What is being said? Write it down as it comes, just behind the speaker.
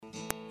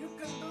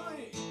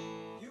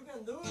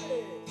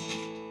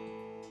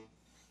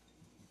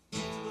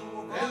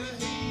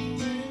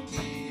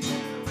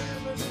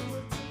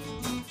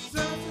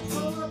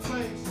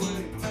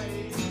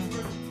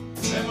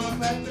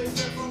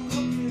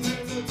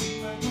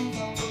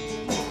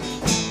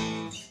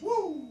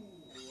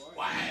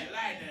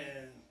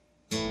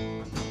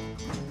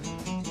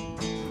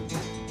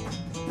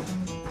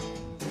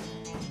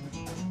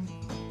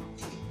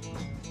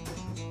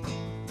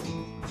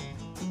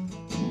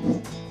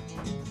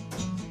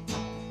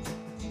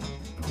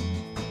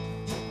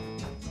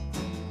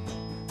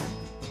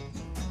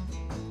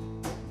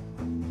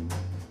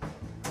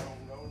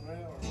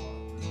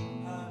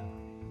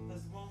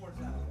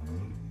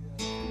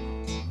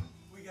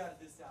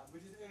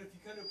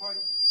Nintendo Park.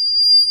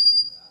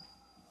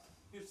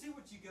 Here, see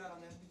what you got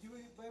on that. Did you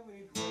maybe we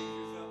need to raise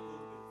yours up a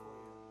little bit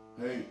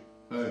for you? Hey,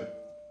 hey.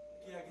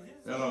 Yeah, because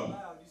it's Hello. so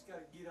loud. You just got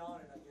to get on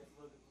it, I guess,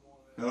 a little bit more.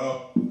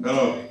 Hello,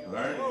 hello.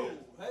 There it Oh, is.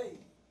 hey.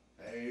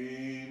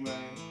 Hey,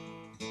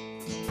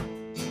 man.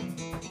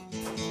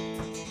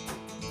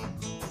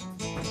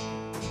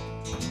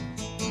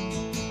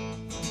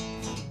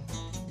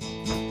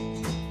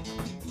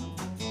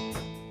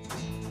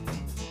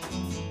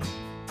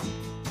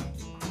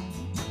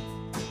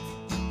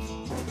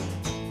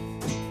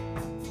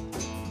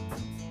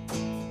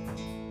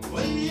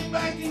 Way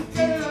back in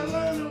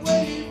Carolina,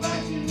 way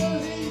back in the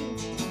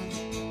hills.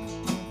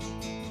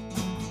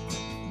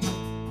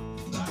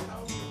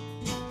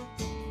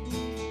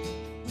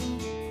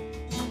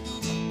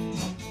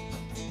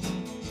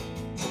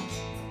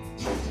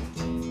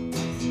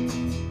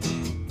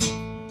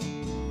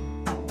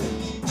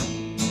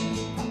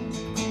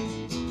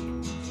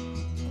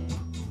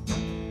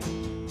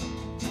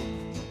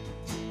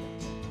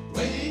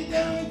 Way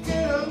down in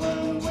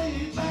Carolina,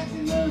 way back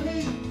in the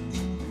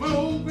hills. My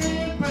old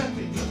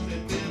grandpappy just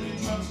said, Billy,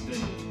 my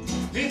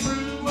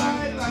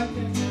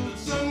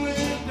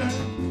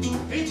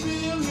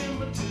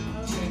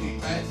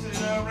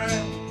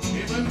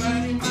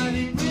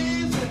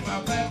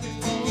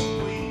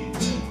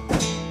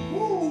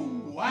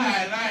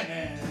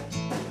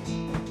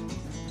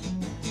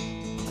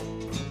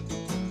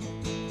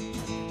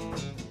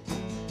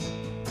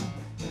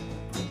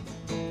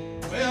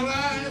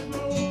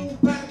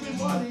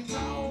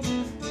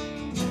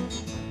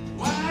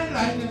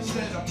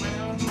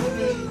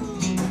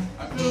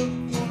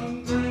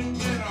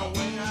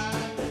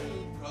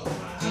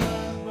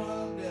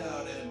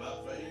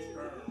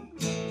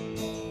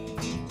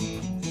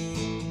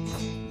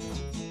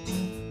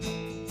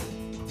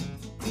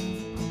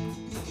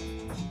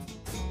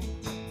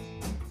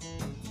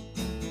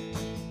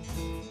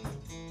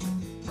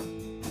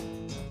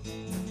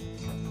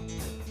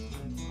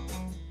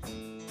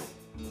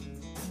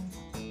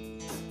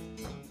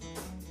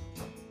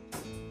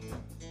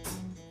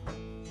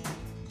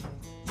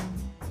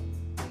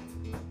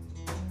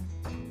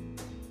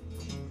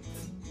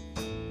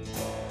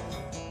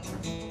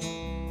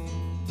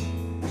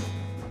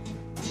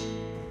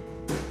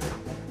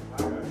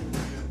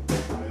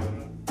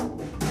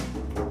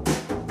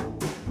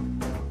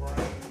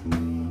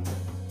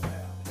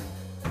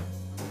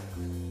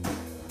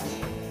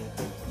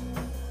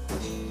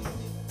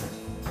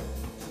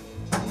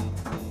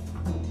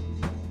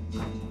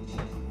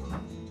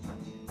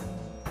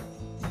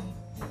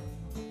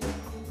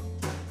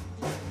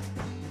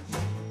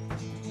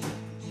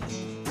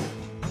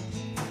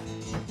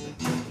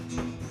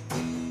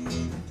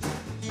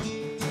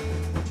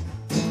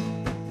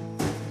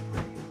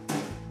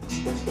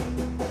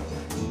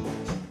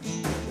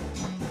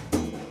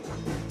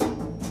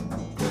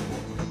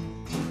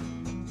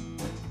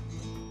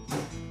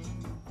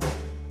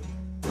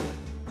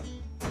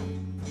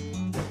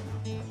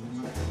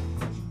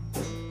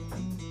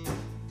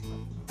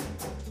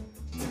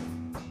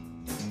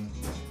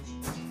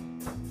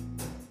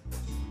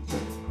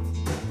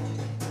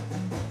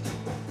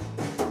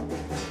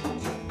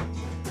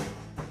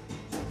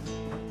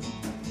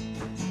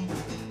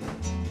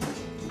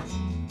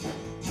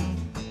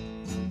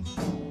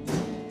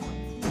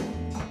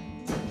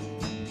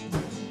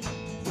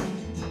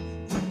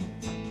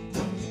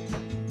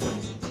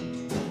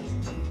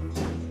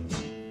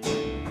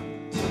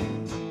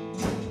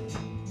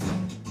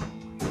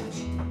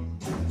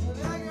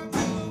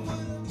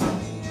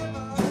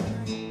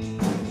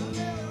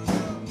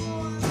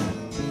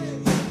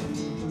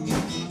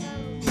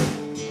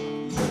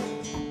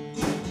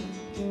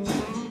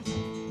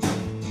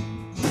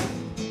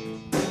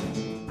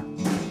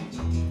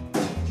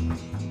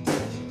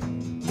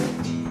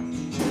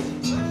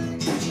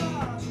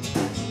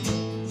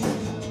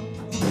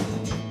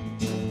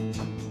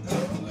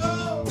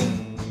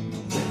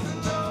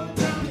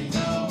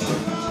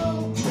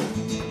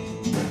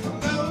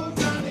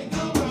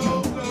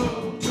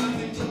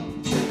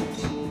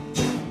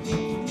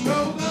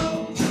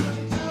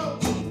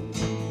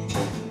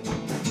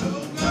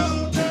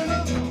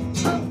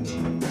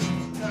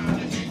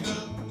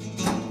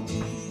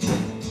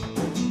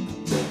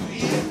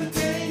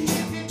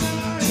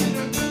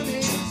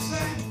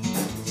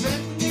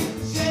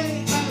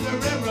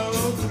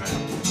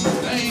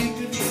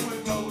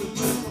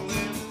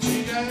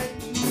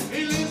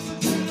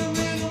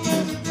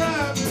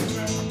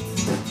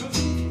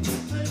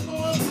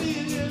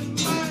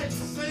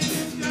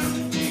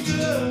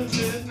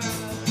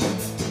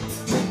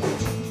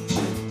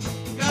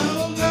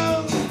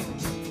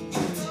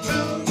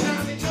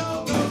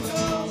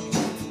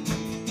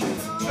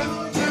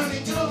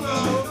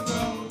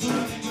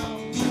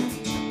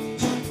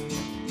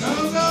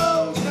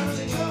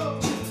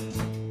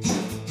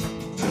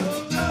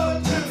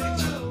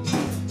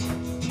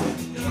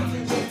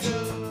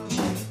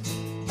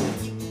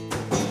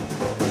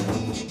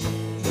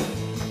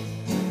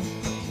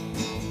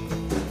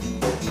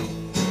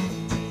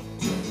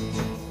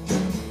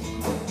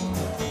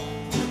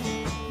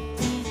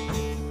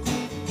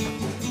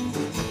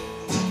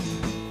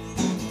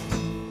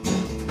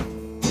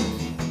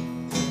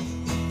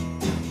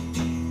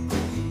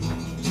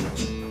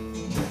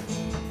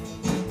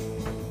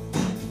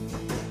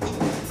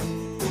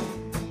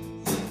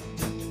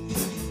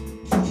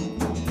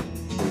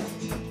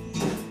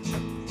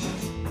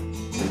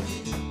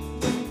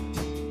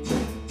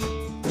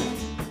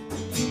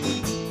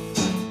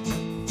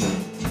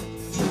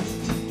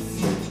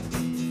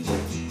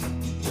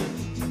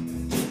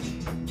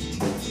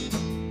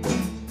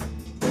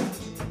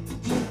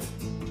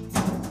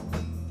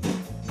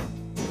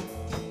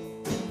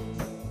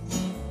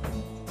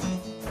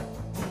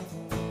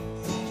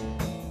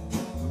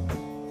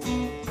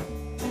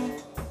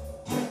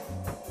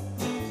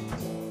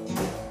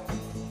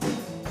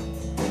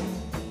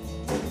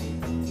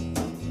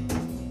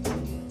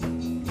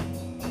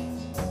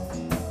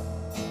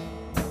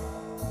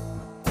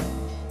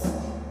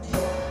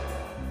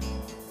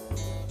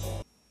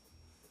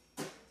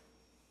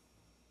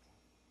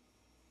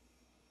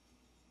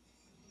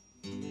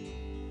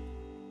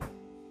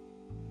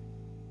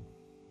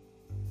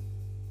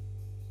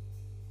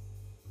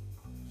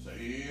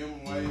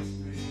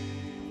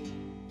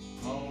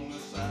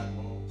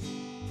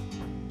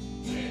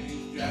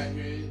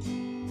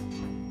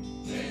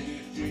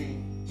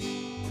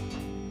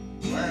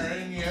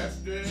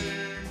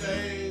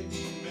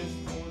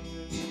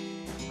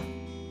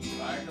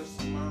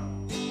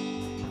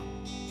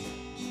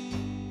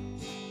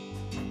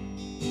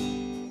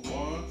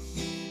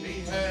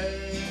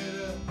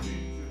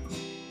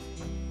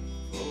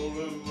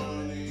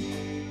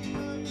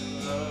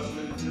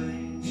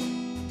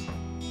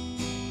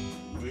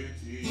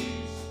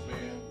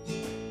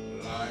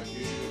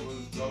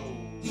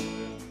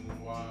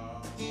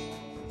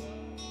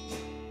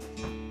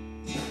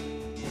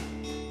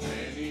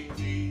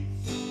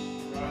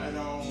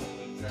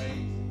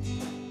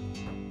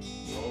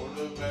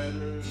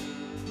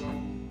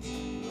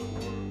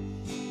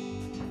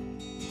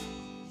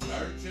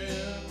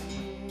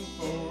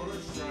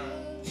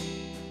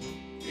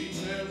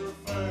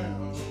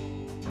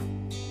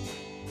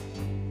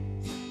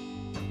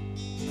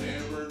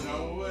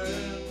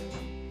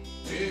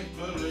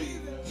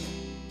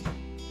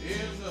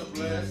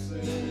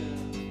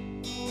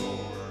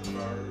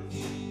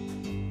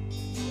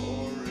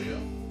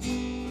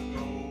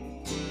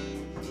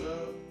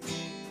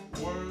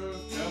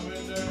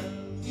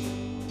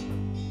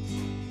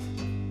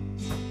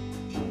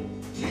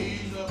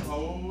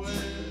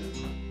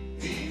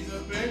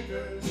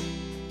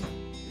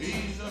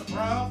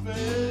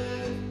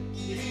prophet,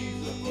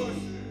 he's a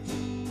pusher,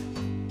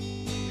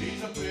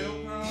 he's a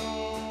pilgrim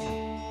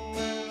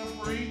and a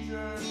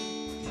preacher,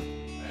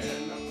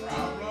 and the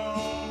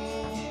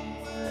problem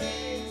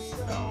ain't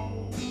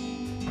stone.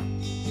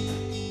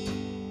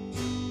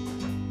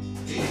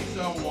 He's a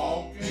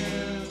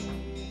walking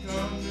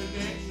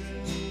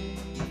contradiction,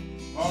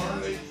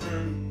 hardly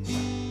true,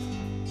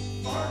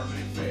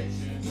 hardly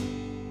fiction,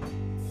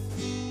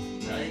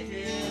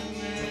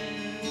 taking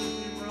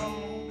every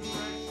wrong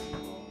direction,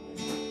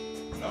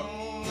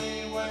 lonely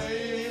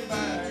way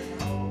back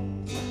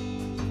home.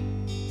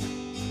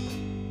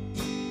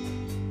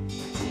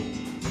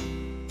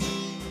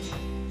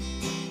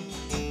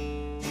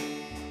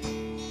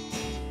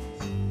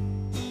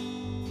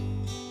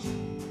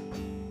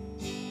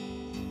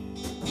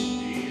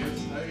 He is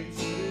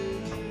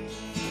tasted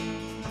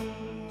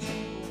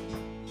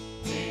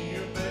in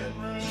your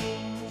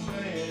bedroom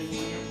and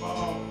your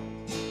bar,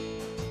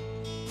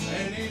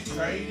 and he's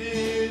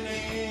traded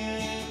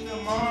in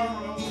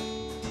tomorrow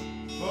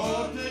for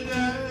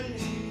today,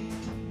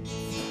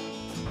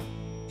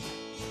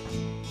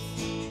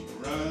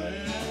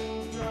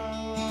 running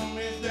from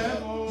his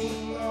devil's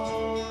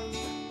lord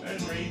and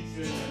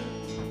reaching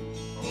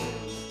for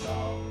the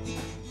stars,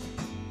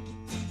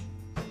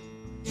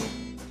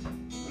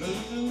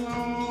 losing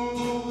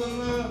all the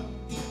love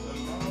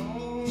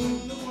along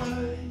the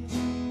way.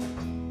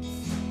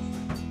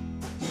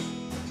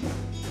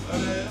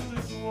 But if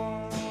this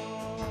world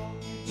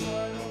keeps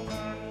right on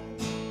turning,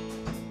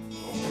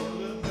 for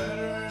the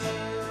better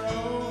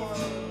or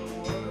the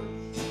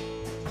worse,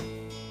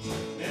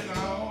 then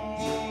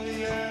all he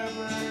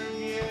ever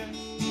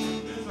gets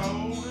is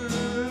older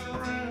and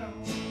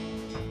around.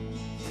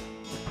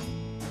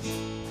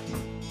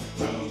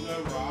 From the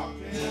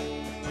rocking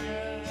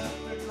and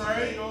the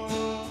cradle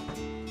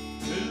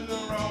to the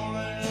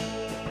rolling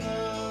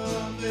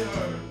of the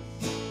earth,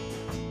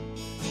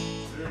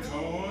 they're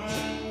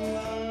going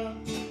up,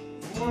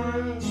 the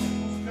world's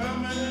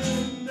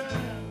coming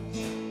down.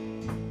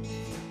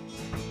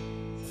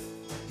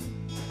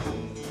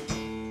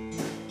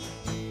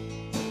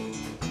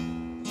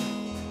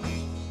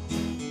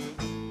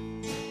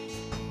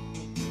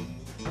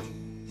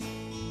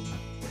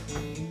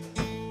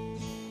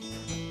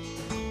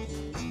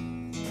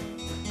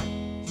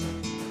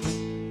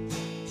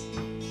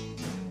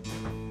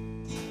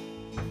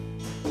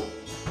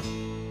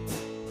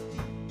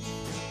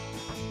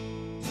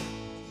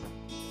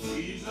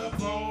 He's a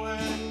poet,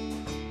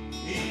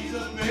 he's a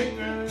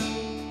baker,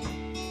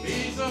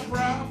 he's a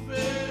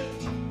prophet,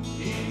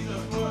 he's a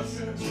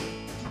pusher,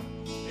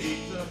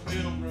 he's a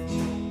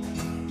pilgrim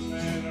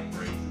and a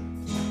preacher,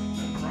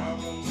 and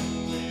problem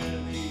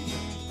when he's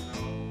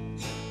strong.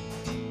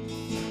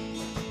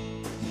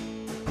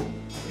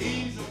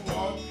 He's a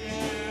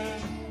walking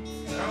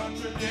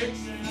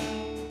contradiction,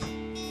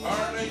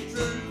 hardly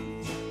true,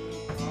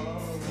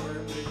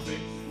 hardly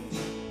fiction,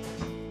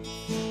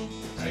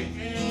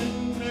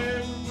 taking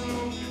every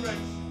wrong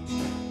direction,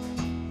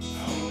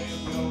 only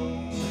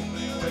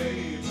lonely way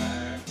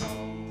back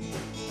home.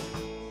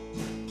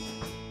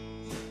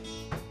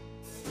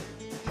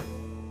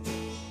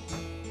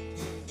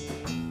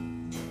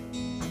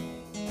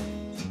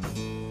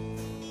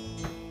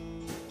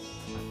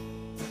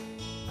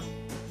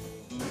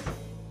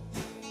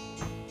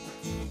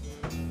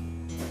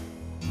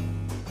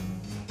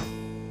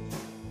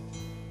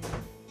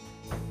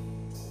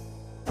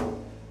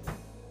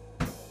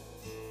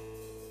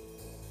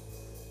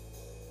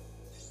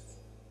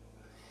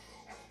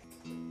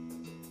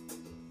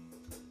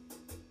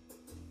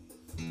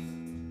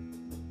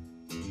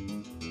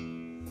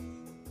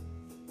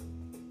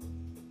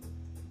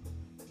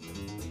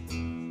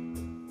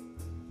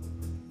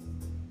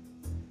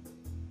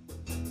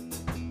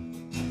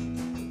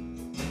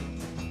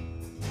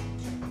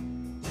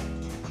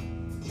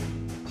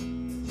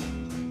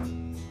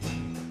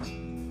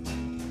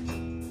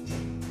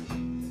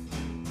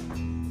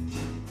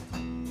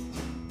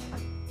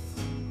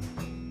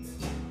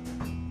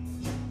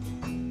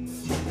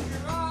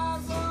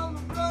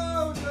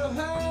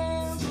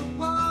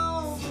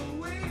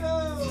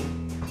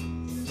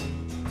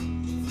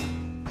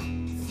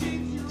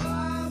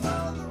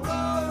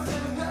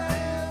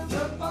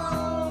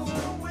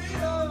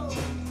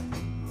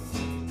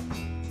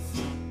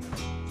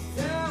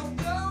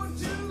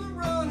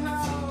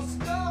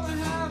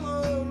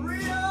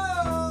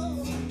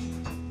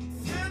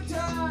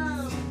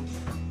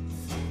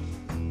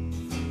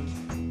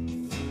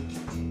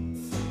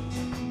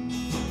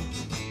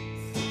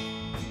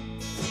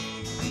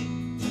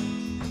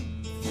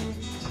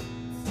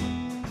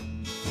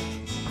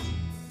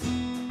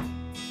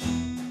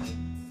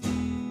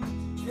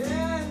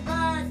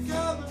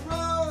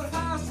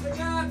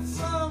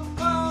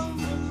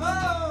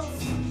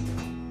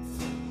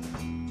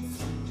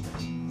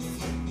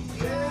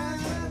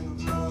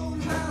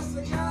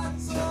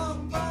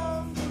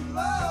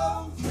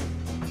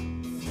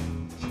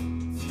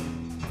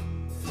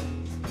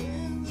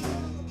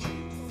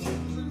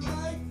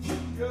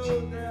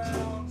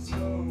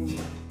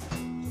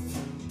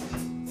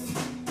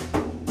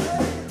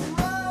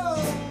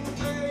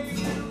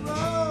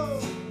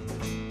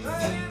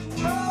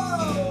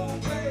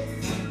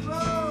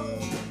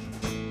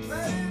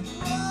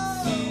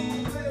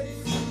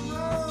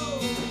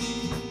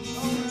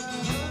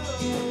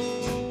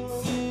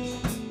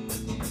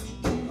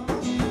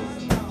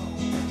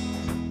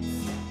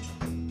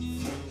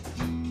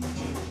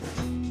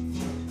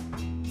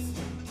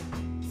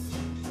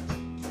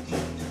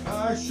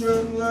 Hush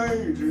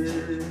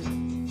lady,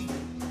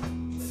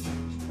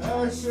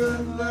 hush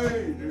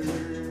lady,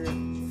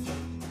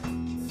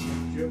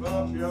 give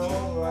up your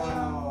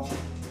vow,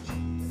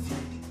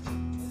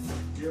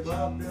 give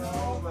up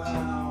your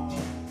vow.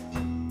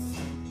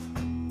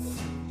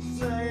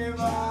 Save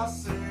our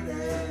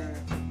city,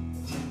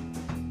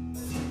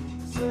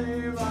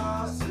 save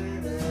our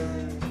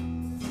city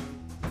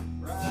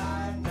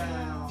right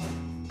now.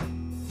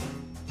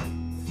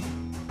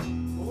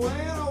 When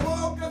I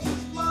woke up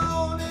this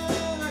morning,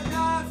 I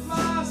got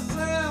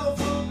myself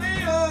a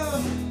beer,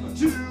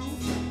 2,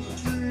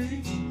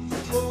 3,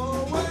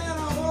 4. When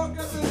I woke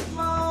up this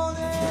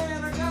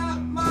morning, I got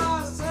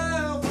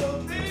myself a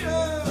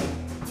beer.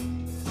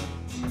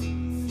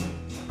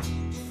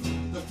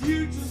 The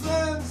future's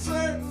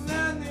uncertain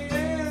and the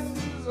end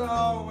is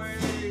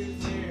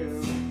always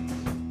near.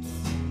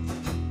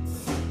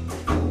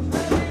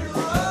 Let it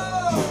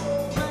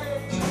roll,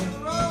 baby,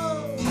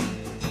 roll.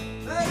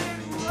 Let it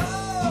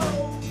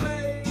roll,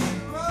 baby,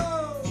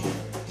 roll.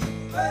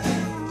 Let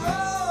it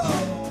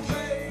roll,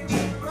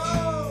 baby,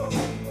 roll.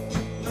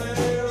 Let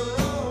it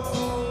roll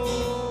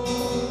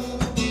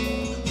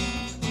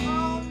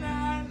all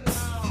night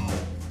long.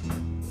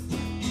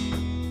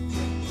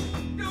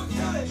 Go,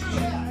 Johnny,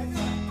 yeah.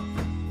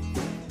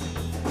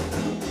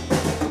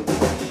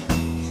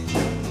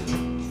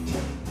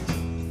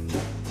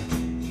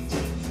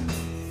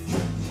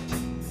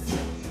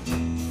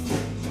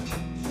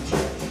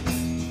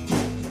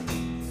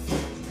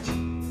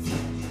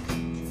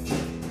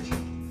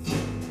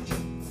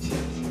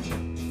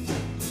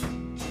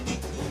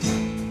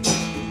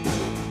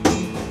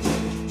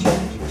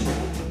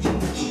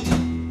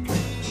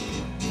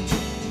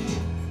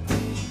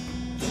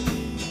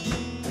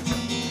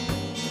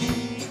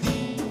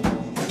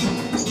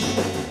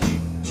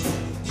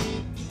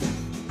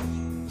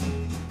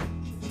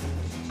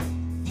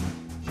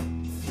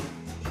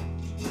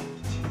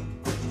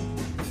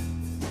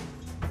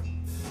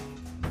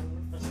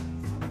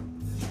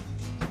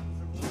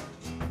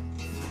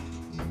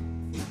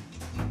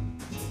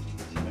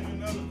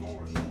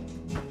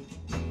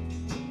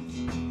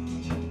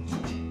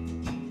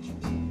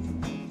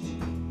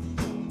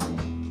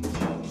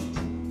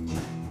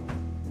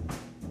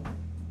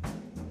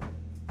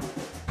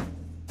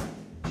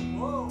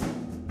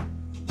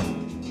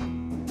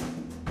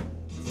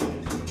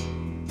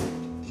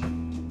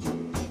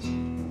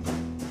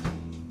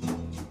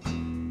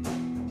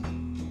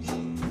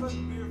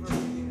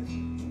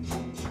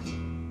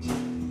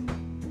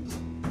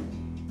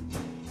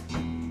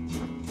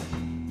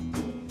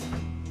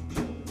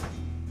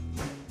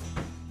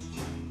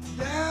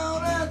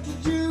 Down at the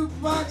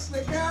jukebox,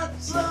 they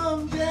got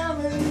some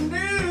jamming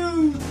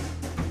news.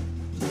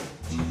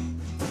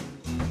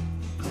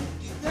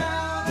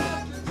 Down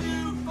at the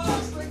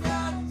jukebox, they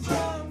got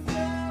some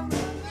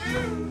jamming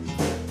news.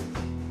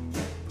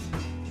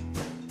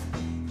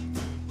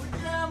 We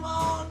jam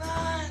all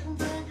night and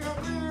drink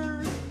a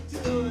beer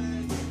till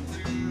it's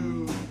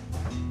due.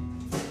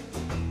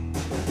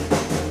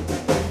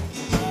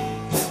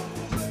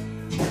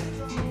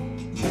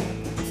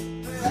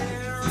 Let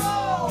it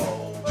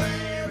roll,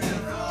 baby,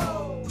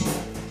 roll.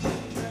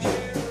 Let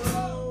it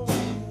roll,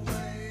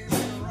 baby,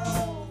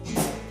 roll.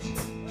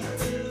 Let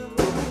it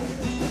roll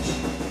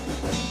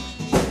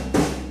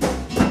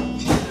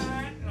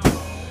night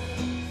long.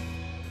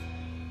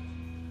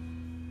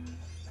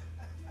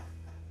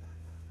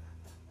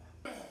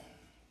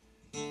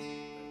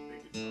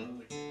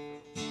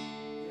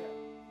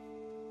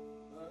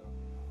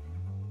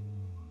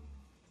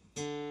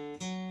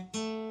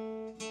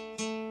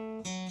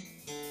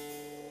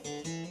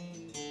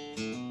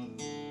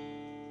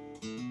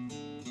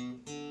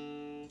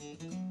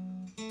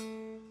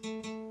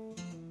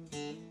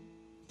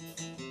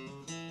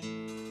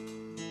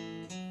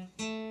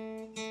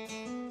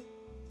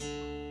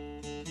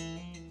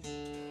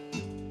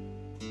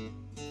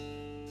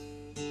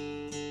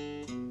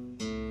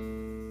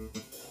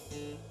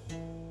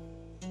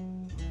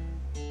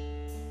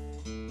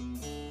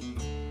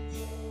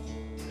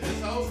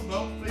 This old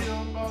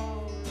smoke-filled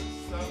bar is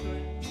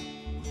something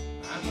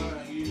I'm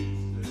not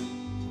used to.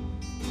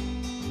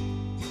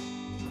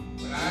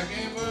 But I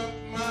gave up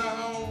my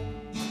home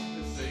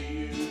to see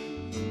you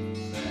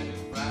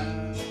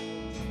satisfied.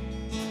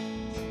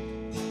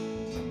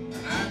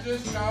 And I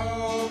just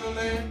called to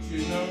let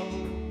you know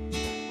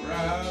where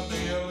I'll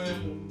be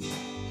living.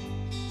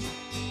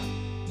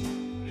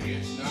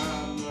 It's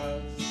not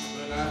much,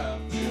 but I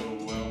feel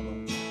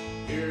welcome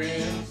here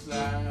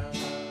inside.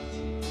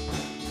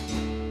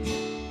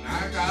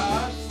 I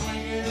got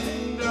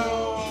swinging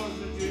doors,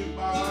 a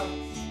jukebox,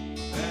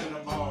 and a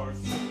bar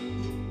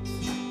stool.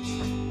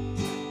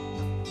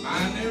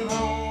 My new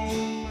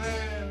home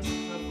has a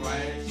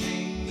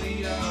flashing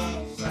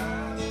neon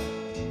sign.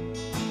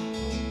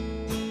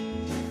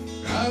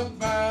 Stop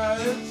by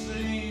and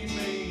see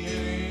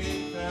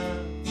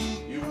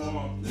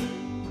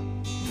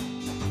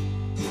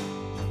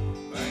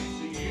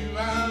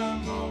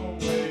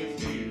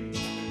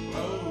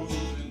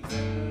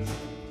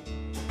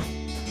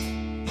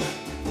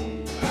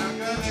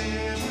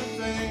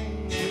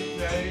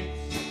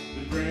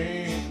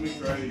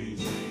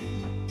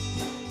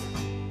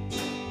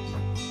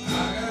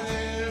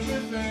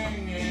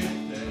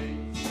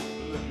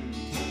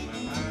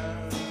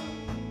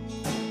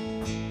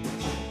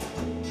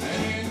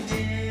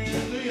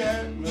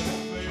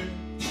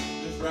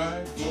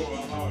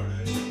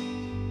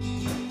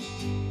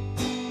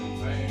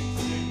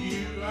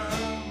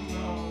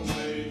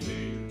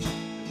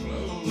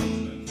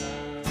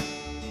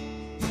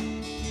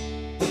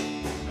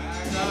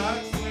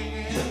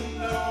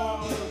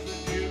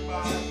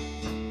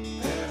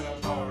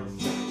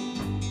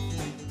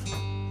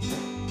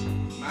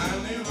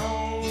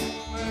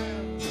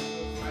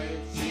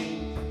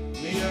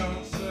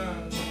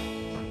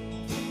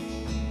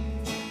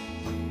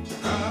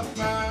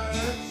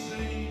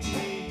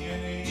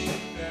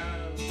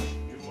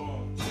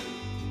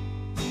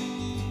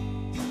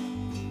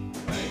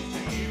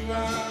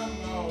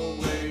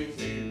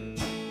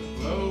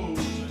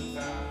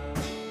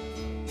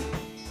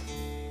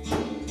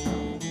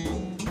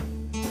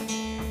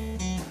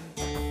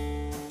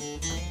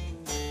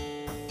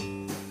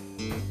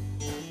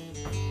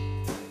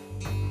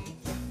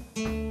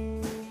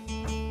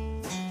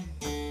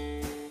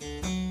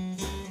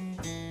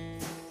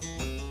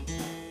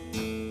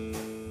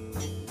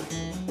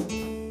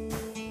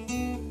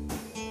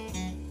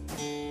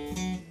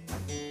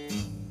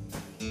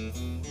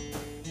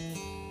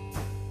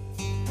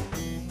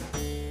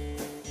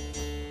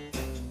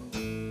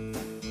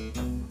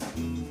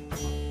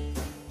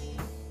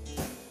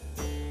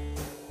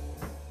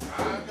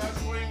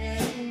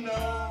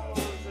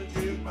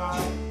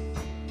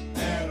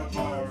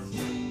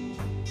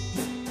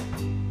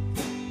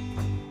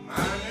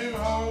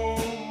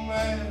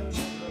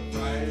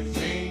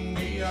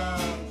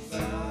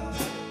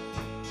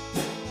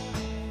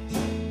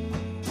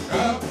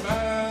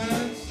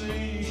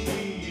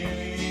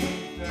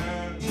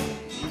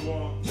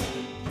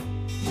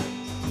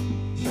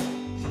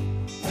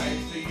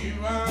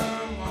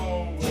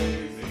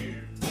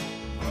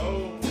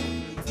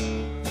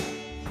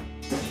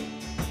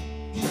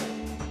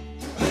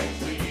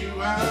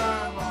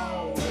I'm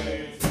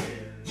always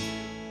here,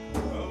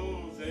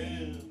 close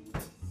inside.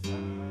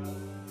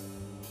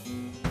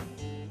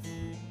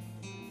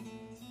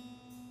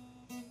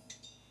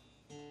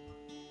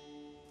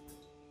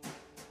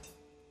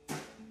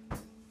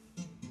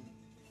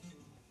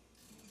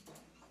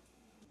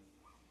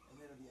 And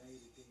then it'll be A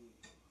to D.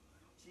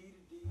 G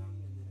to D and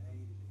then A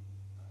to D.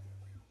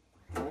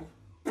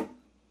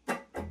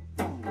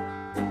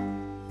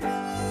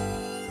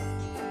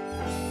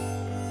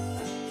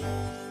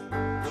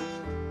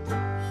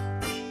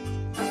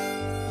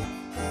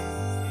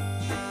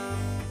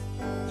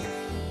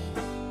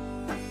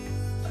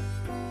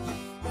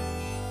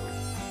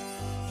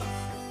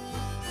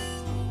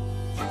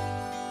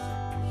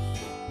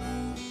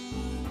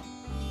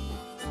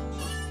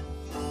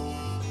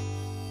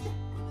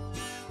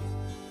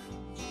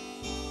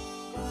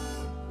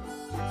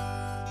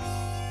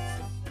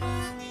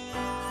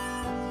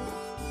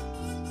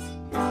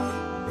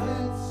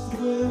 Let's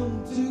swim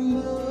to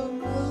the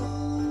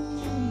moon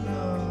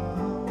now.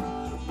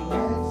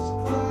 Let's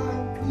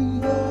climb through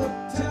the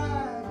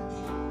tide.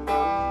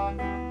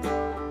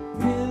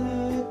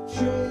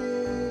 Penetrate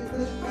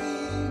the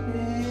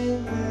evening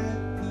that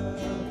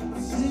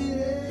the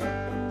city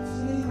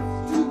sleeps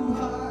too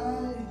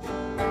high.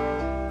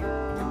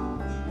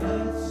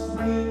 Let's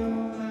swim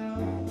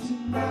out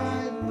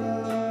tonight,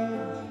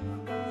 love.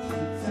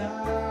 It's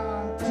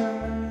our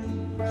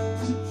turn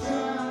to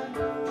try.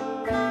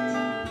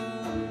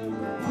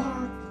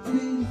 Park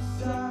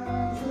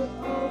beside the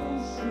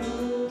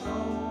ocean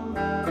on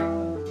the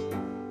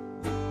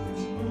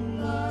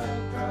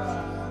moonlight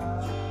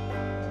drive.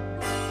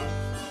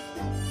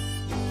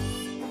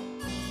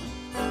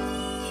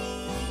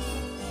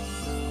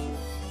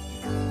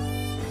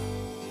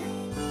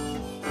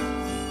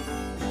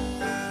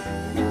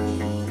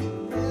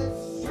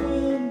 Let's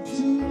swim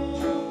to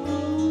the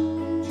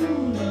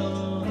moon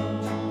now.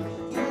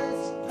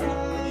 Let's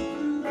climb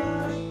through the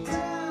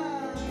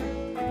tide.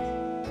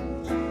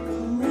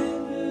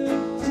 Surrender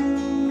to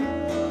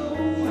the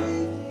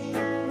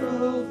waking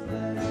world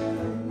that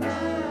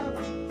life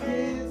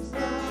against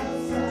our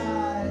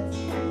sides.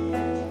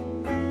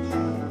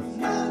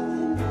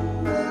 Nothing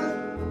but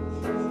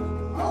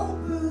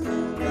open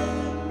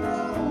and no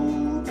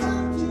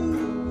time to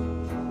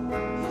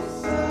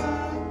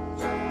decide.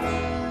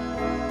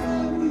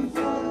 We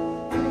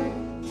float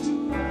into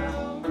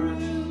our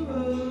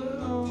river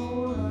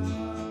on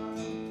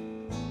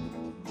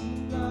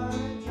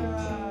night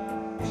drive.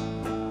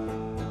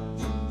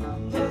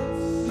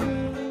 Let's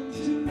swim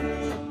to the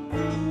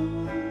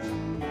moon.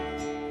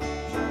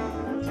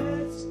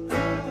 Let's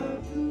climb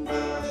through the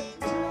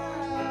tide.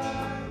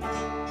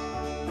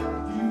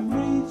 You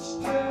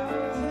reached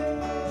out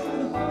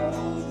and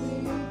hold me,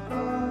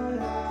 but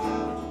I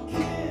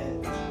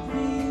can't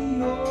be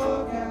your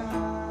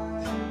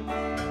guide.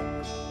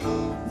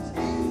 It's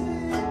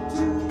easy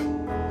to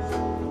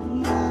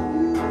love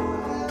you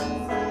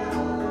as I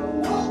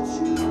want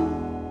you.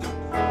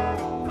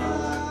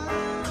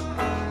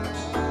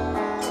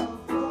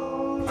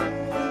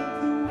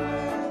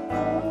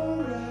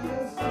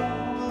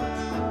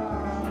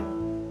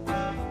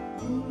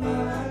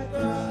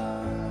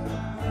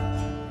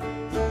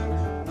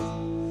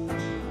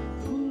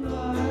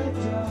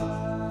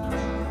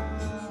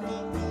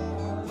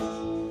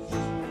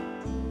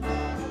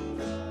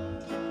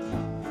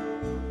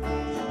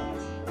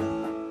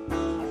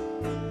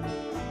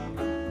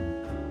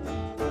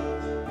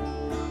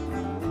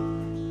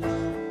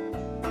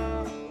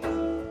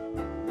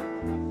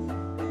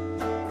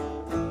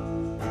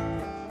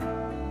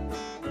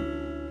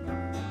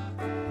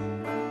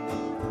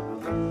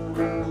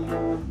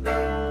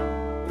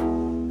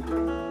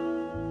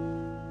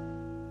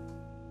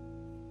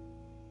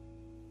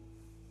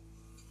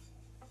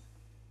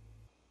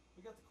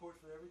 We got the chords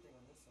for everything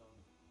on this song.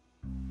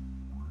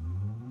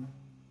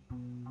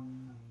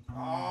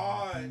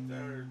 All right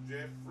there,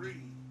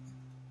 Jeffrey.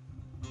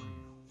 1,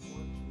 2,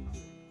 3.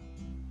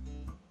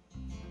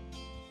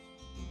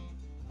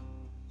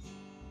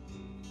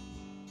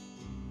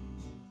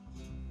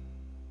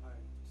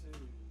 Alright, 2, 3,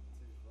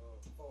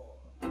 4.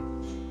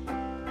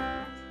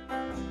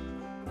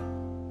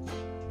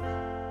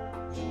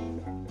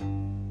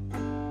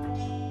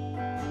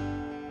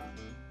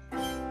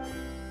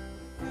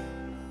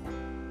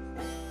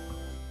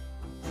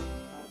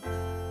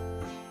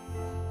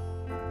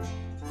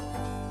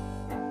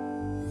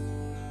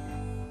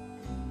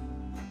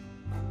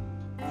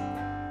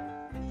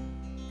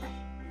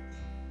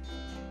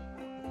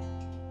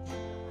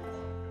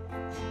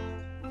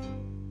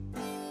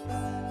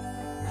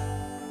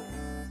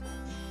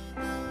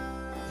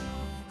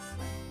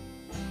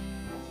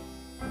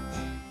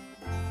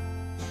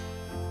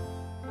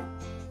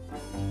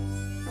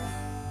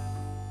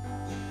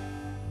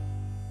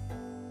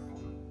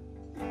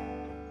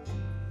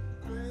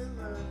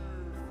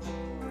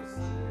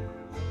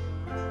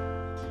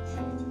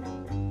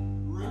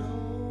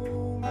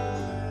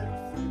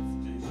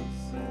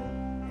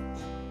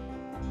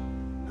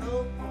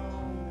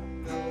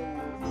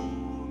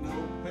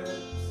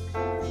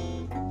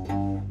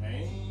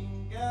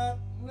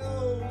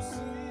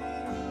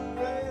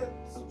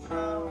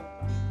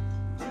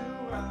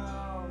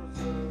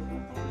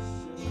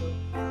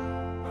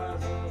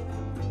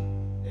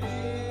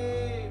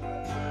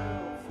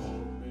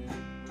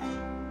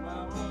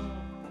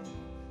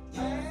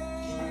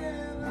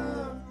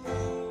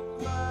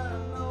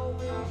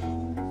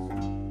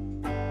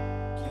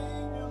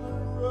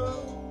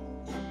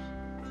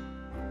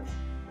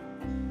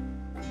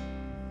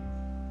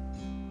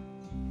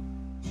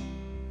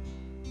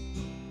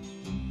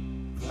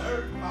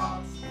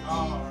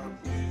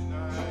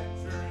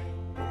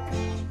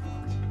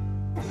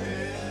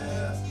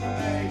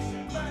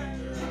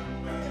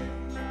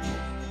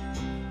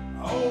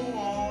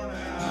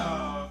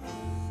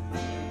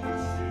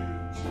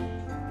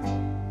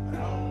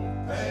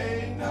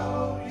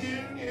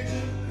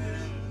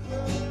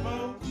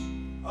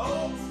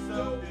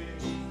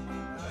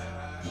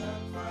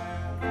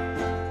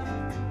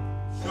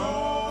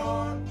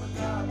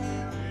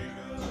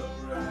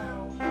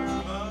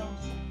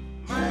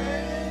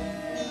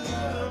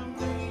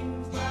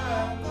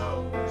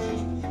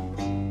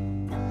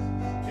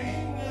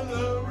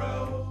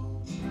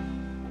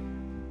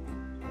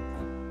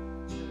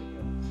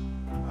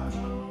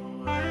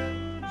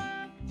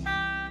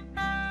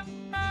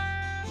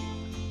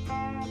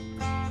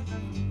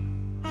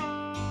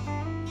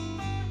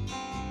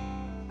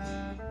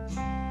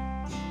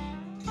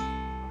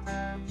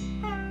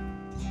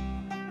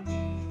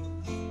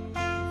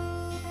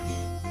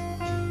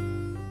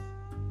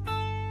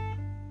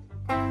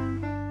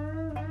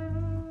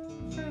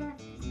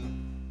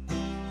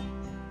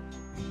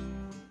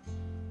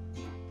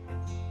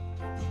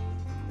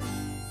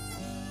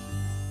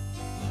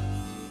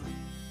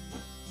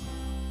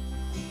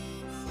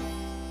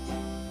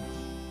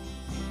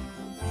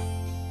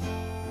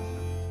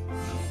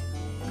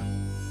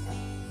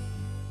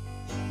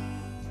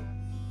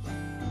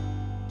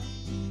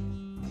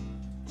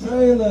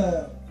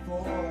 Trailer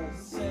for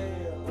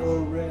sale or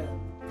rent.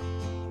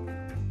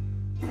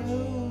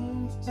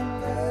 Rooms to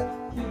let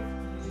 50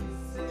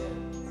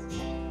 cents.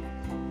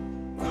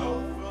 No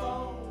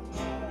phone,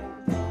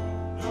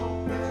 no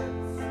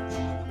pets.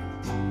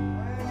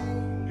 I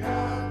ain't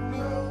got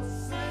no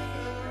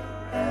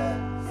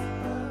cigarettes.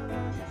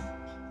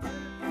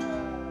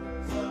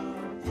 Some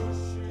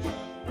pushing.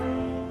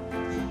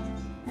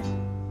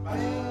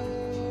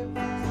 Baby's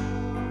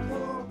on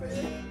your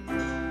bed.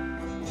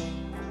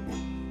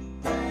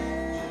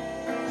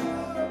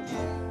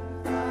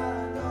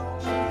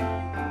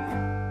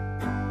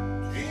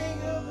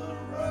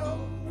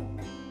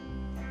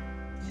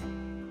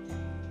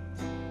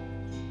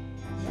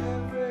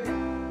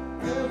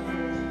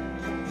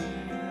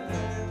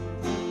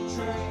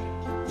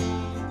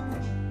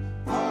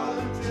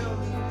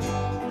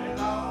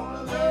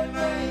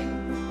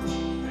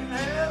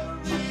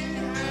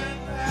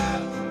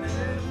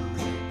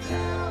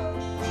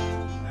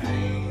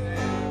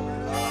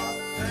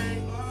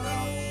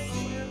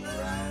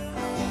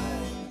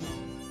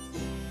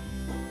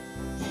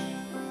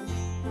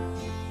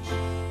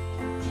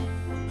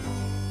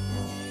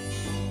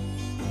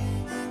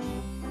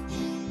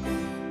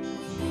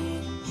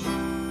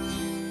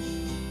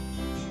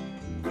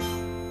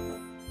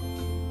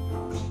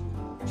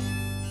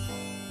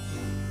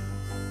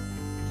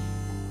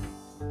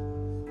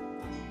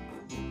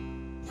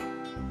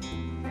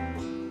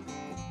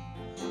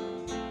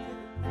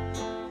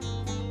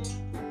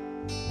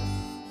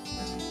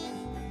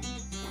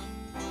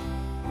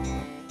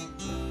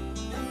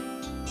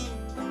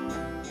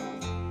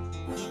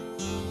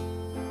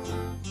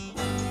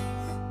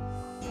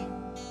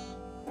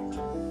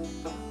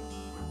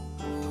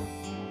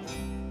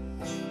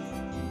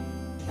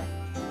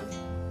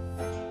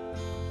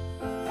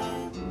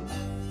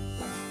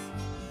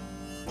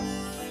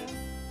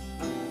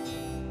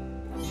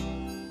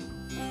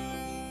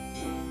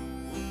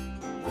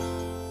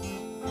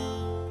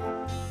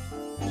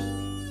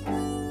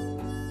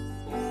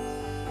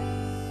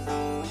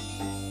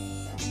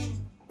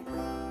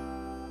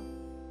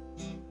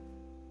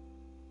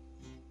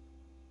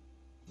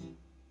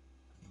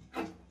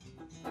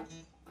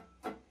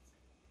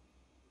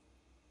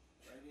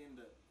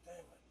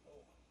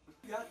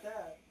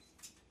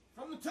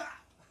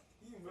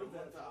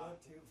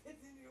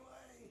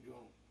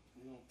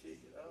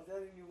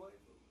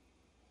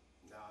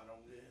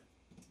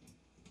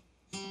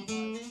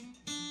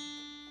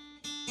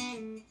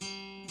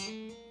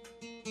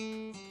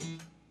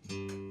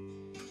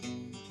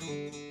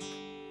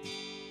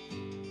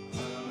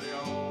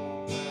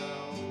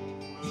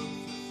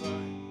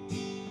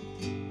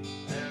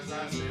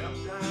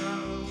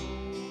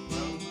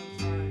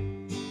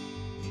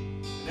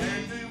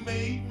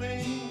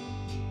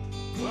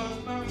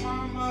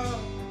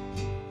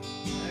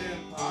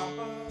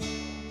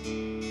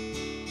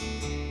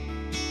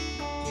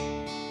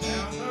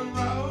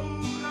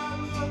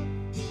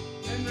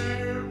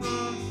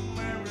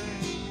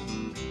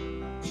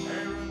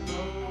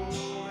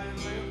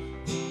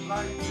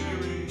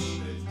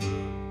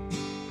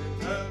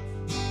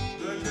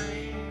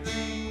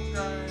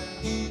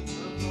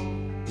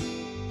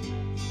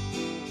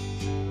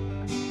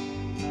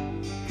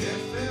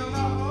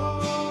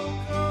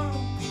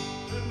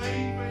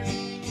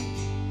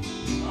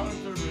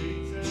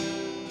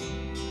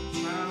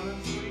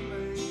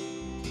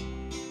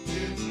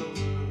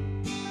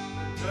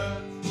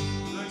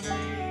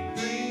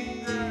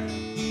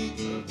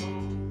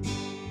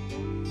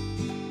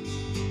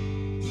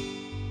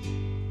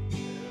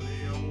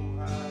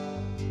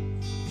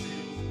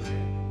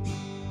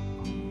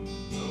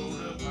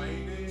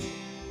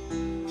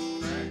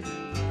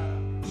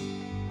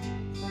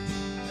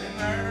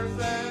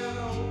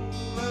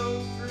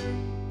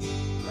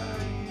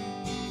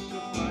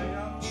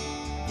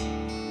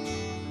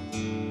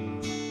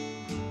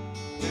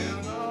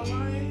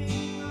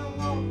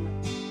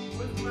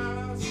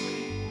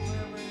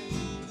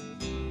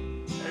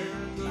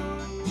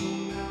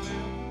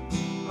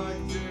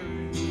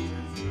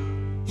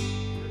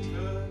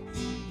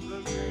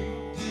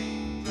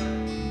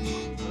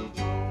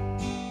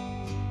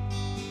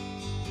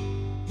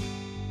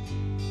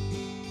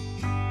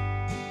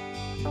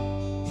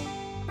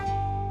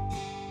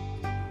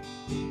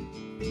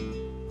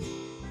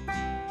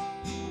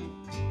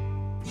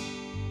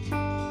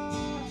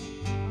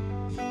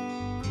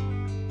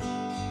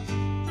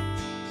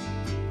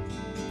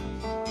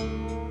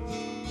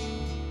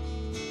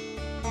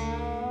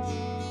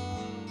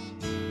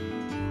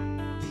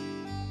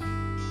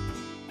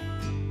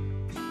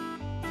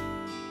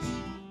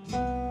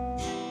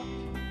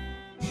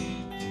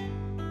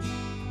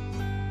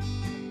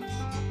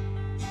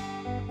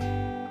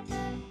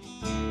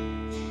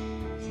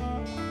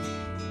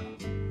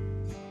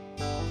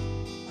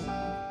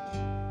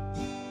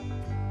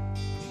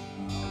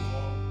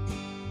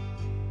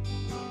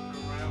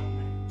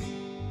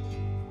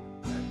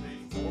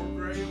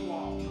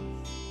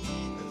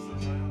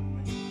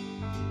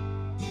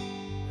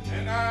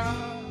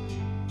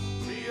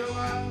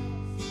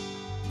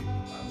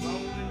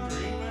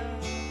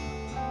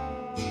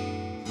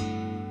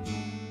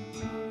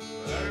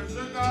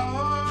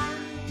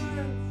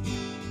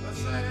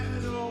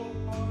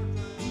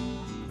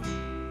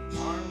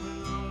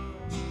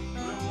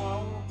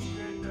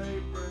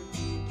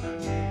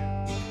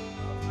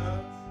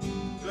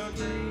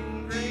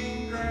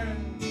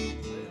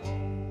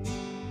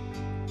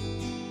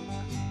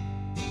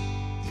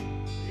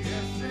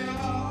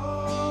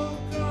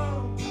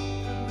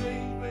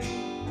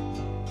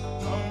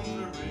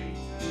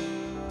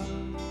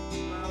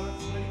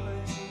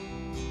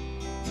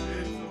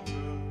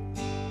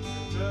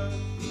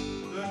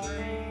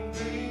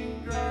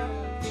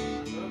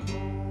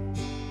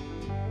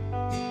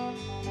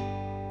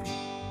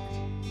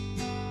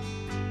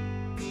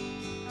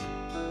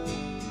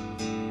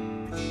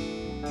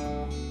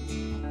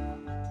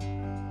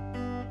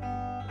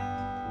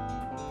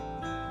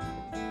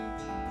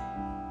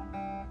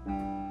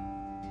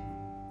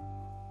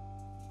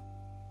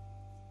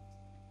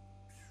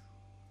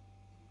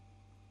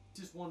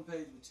 one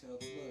page which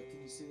helps. Look,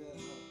 can you see that?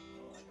 Oh,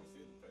 Oh, I can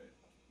see the page.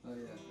 oh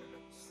yeah.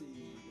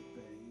 See the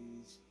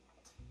page.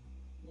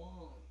 1,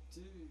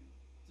 2,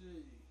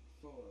 3,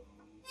 4.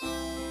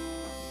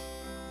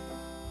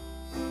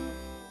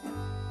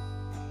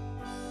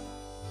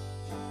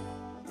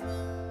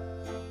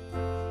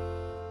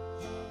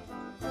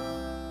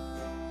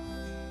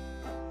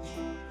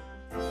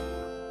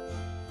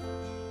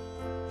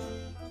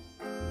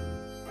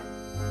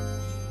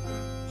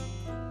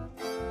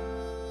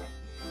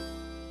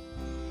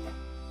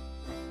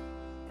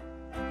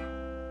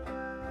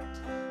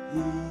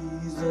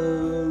 He's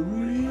a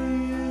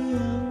real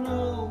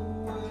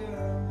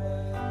nowhere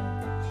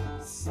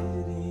man,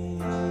 sitting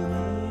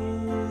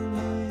in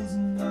his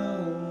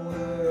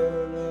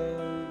nowhere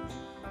land,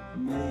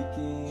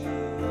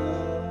 making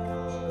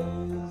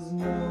all his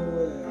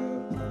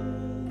nowhere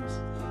plans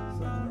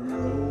for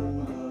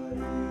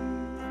nobody.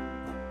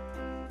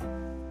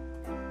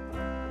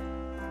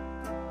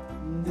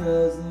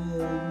 Doesn't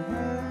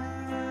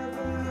have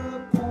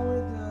a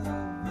point of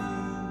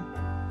view,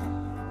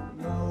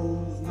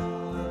 knows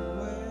not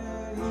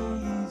where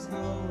he's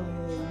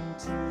going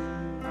to.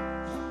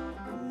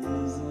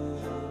 Isn't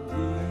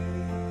he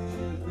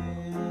a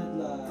bit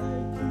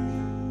like you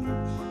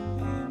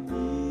and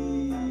me?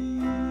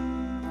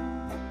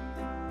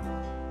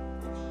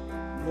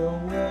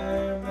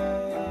 Nowhere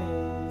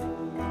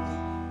man,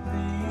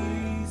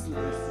 please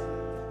listen.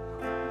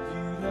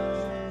 You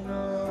don't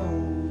know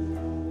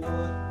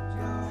what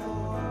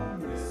you're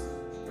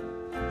missing.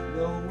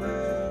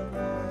 Nowhere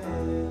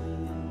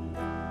man.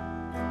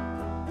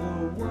 The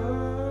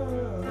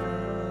world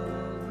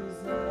is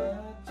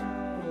at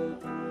your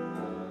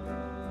command.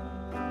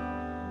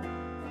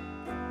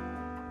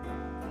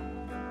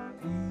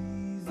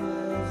 He's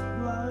as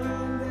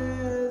blind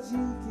as he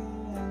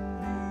can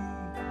be.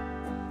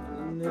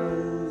 He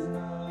knows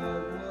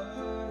not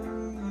what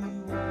he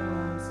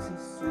wants to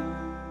see.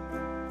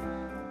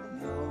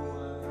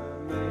 Nowhere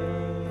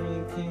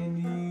man, can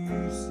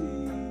you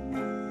see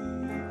me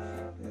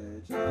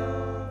at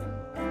all?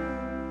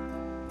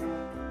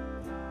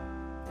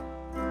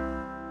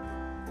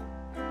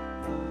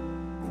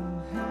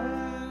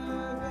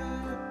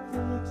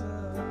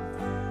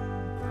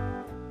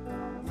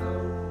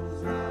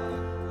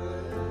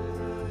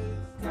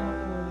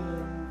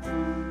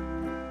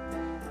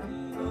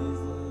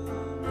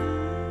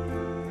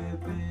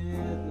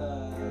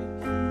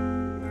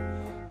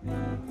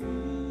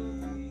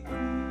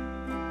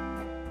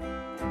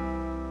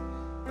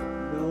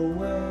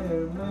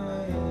 Nowhere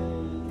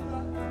man,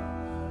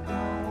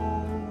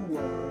 don't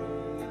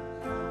worry,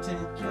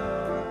 take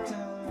your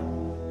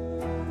time,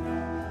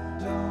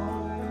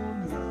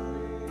 don't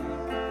hurry,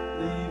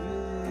 leave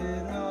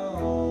it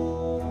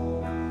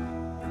all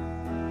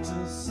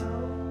till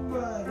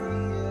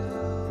somebody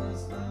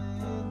else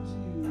lands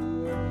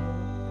you on.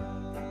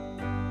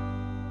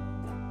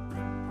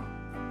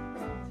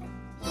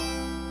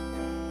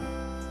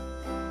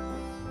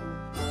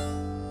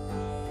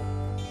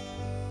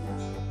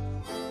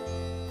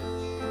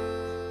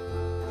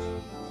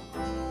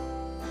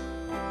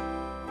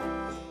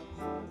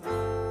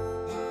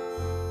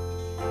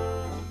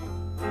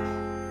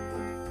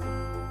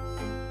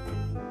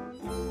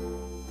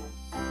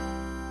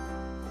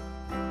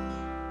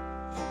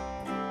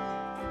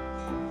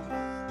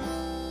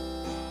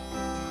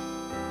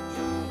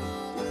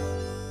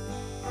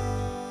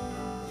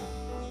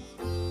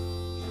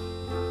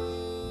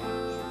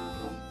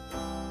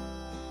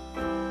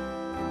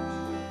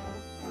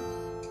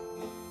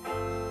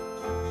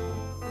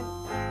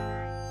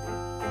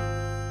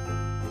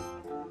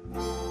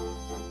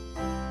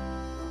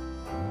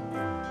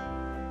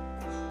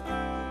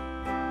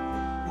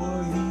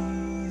 Well,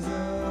 he's a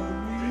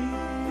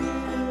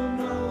real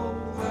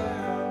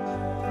nowhere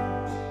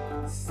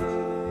man,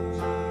 sitting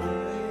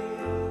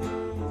in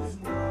his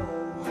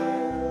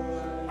nowhere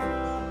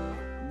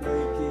land,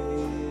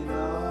 making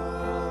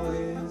all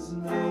his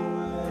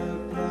nowhere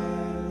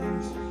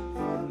plans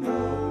for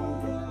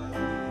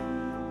nobody.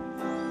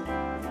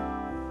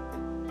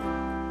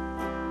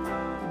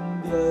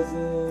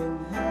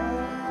 Doesn't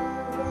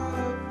have a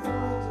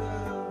point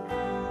of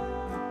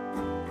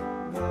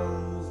view,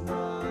 knows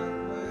not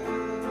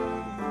where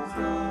he's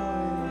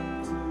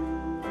going to.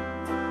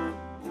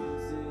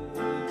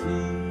 Isn't he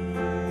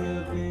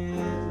a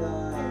bit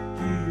like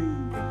you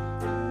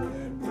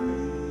and me?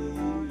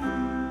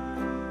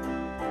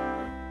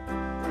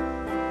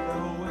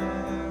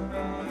 Nowhere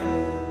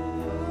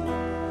man,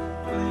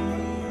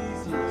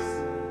 please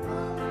listen,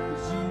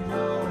 'cause you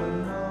don't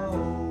know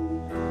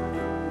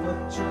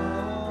what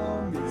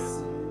you're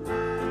missing.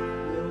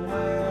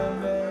 Nowhere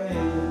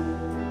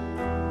man.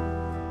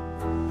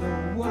 The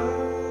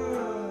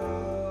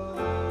world's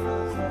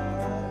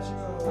at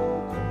your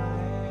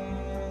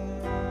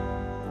command.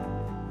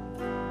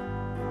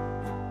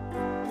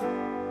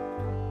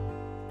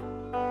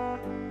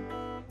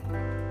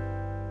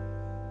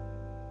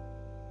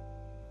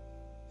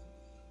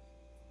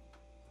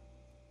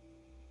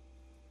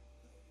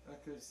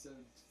 Okay, so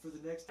for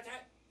the next.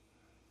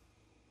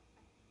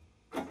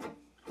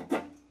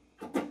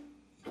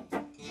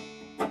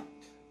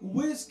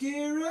 Whiskey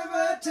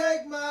River,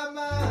 take my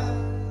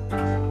mind.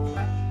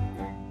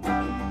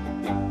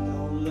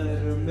 Don't let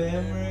her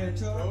memory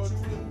torture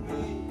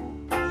me.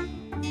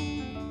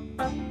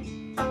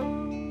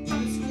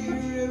 Whiskey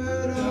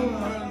River, don't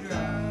run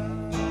dry.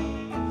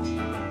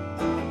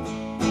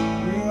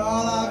 You're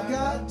all I've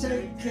got,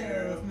 take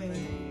care of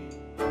me.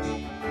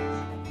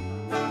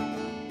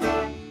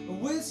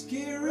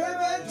 Whiskey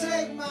River,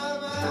 take my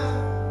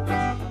mind.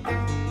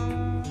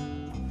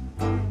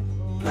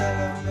 Don't let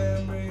her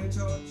memory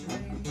torture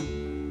me.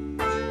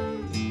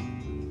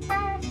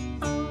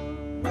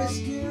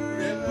 Whiskey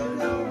River,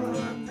 don't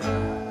run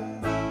dry.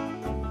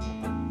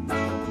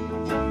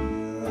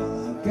 You're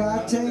all I've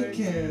got, take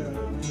care of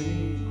me.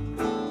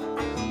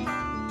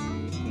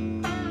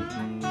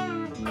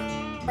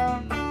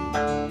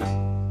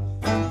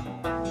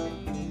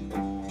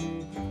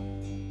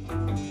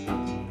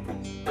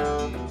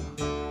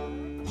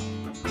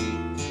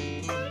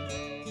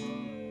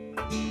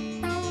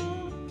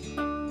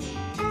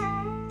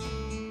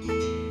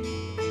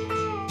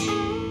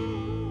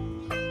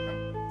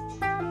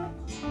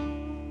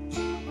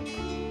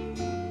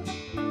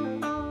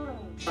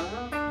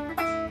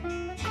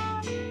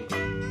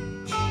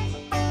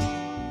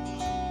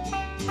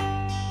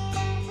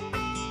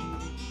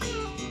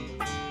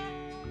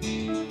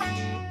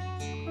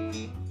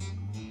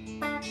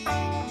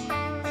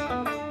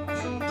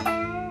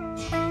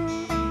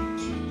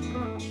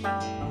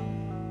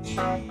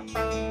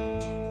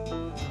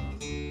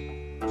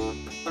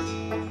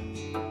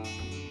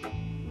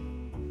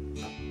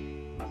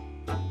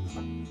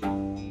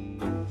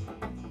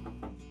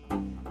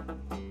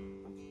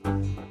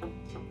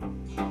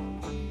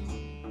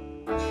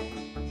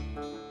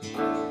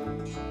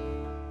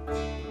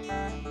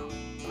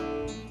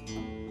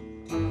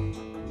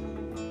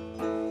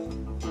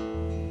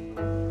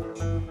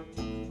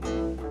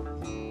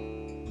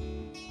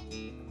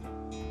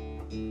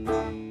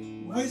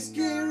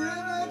 Whiskey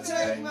River,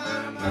 take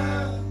my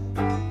mind.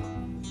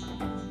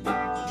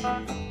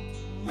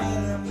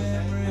 Let her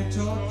memory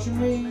torture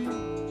me.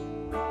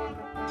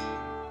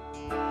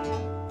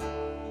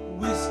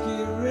 Whiskey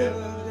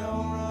River,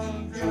 don't run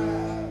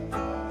dry.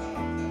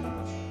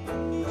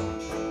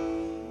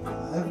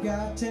 I've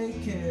got to take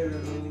care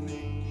of me.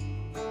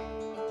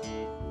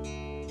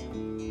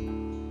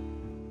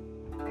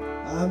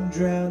 I'm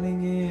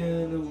drowning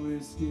in a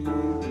whiskey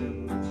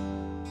river,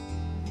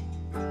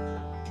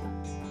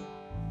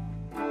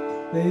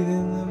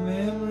 bathing the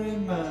memory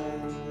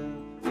mind,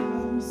 the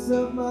fullness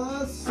of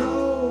my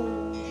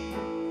soul,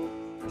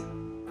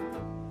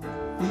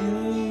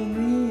 feeling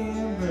the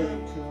amber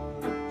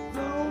color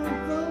flowing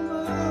from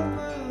my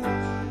mind,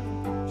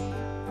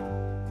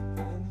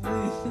 and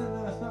leaving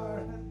the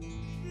heart.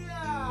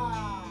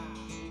 Yeah,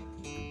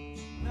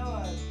 no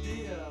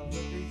idea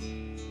what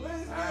these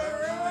whiskey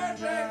river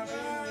take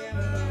my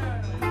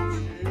mind.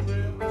 Whiskey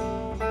river.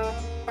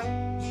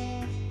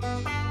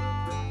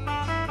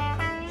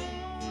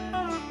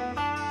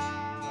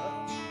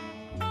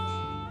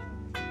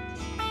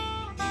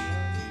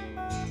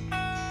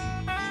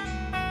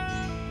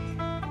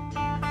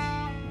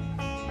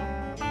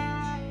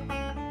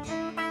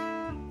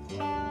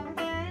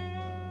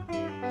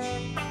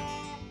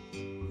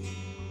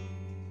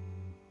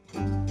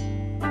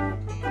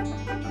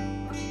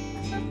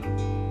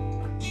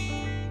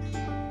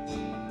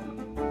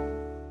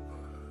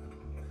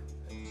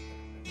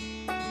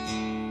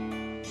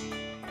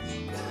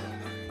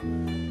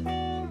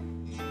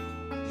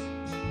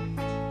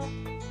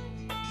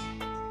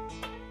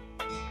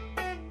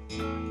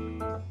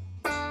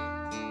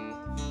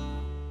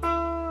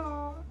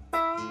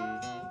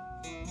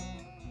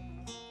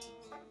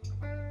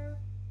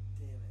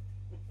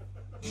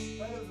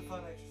 But it was a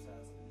fun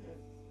exercise.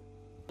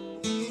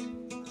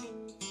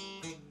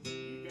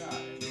 You got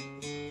it.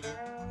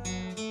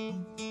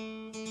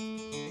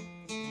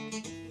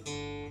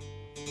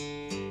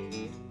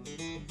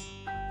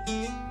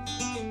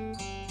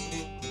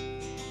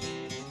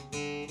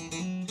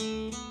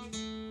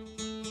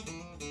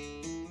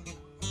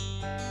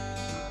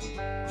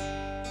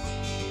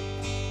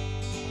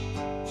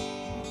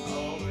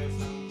 Oh,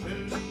 listen to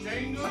the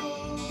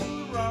jingle,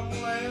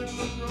 rumble and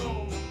the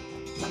roll.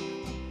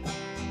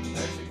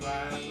 As she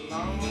glides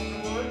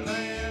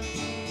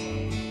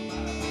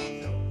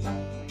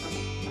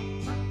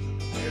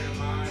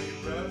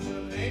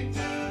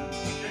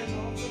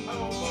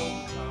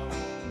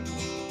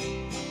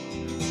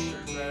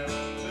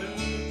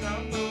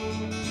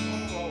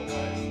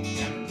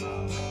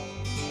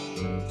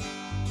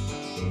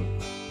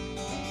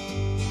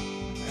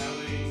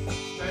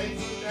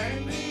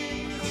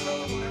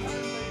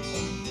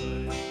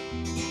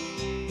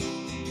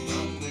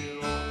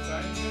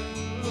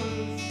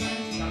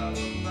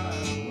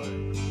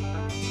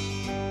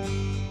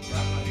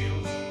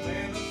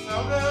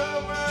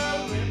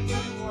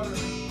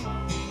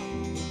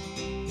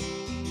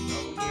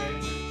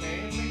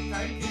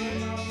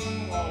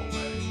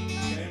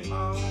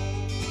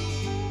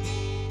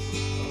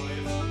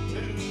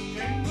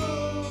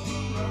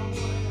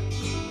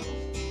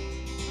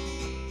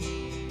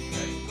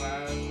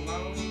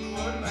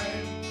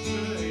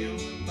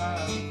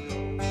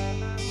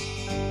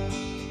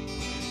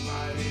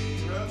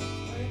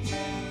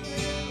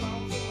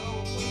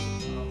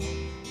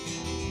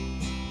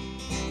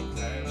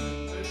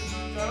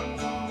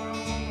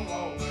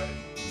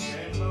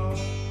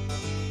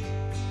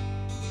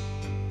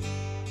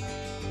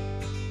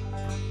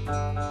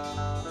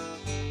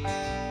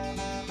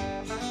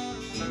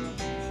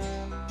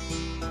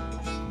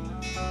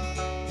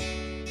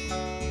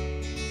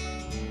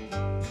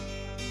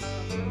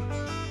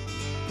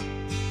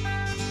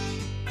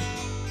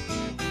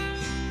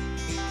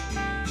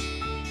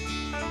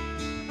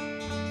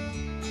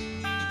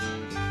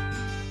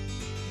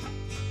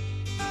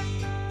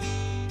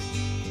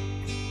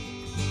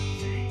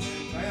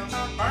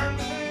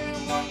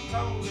Birmingham one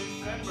cold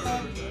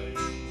December day.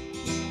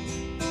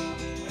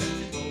 As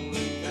she pulled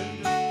into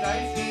the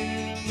station,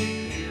 you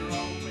could hear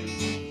old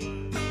people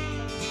say,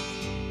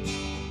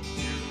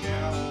 "Here's a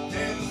gal from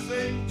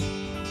Tennessee,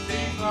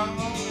 she's long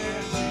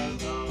and she's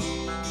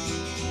gone.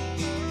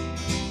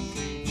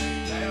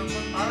 She's down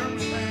from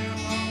Birmingham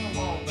on the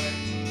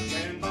Wabash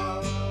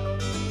Cannonball."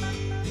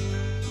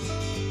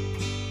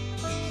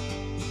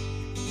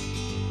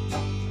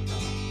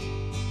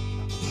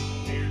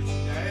 Here's the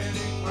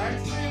daddy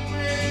Claxton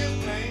with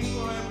St.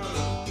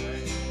 Clemens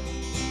Day,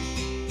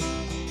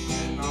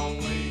 and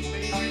always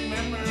be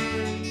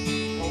remembered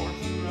for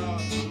the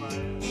rock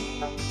man.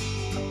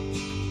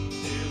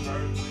 His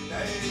earthly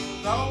days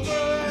was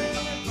over and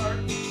his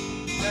birthday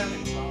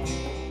having fall.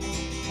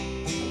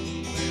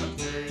 They'll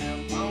carry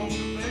him home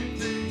to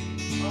victory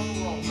on the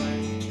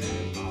Wabash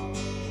Cannonball.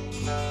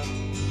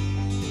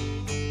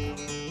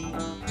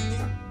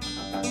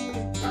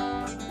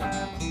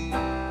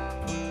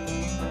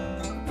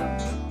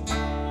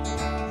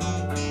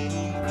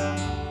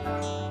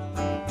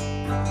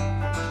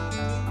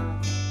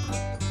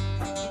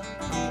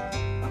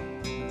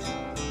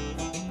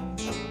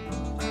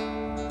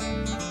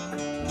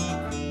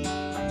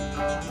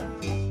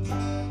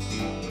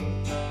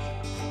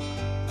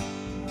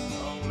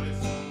 Oh,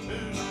 listen to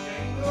the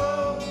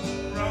jingle,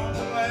 roll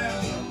the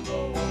last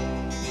roll.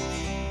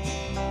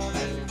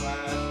 As she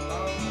flies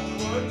along the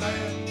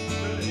woodland to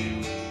the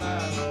hills by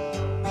the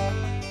shore.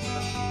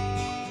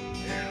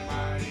 Hear the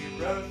mighty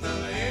rush of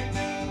the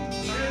engine,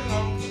 hear the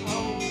lonesome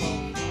old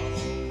folks call.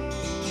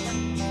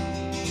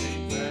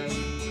 She's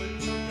passing through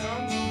the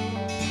jungle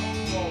on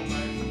the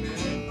Wabash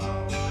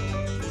Cannonball.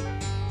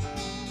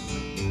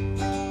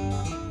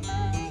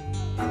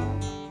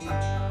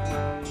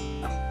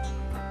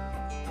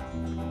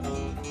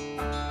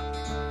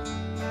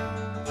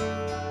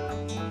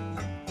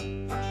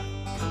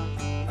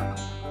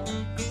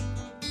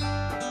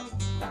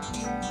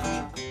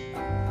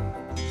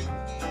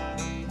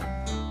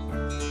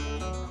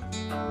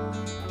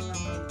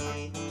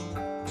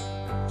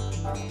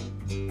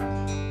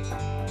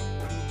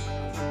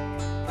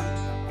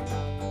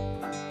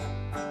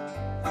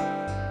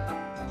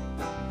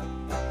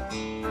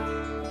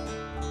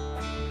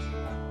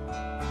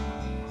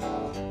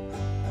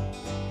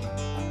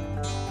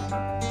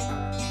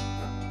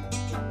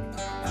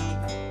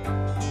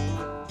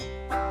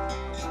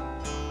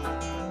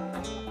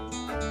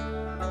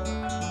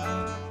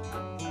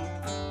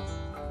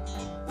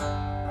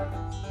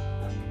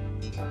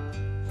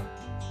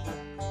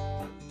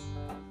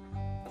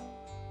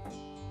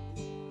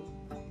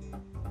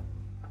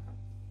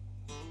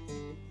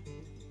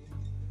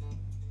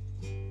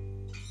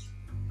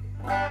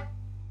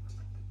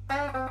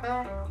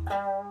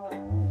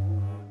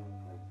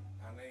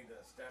 I need to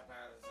step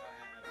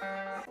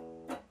outside.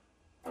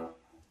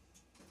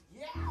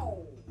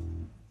 Yow!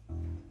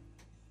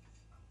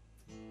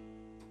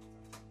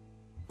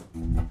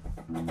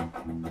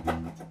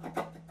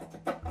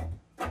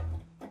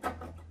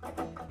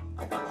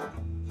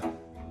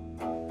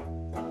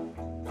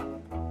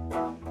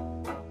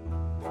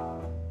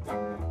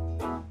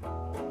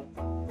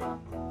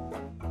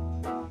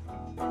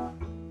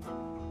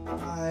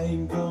 I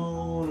ain't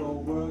gonna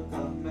work a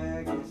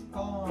Maggie's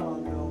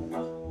farm no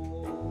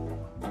more.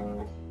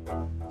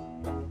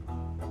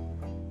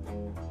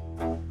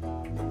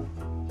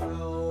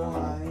 No,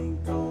 I ain't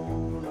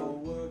gonna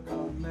work a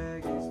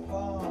Maggie's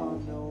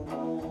farm no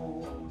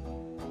more.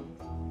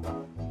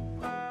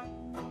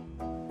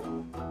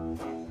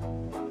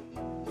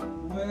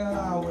 Well,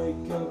 I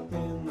wake up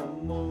in the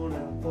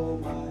morning,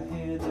 fold my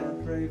hands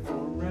and pray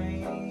for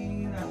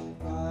rain. I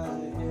got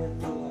a head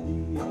full of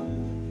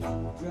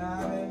demons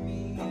driving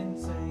me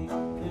insane.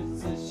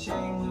 It's a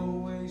shame the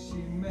way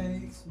she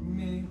makes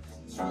me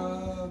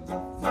scrub the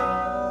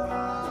floor.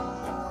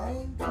 I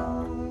ain't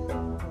gonna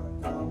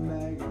work a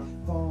Maggie's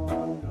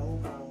farm no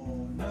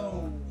more, no.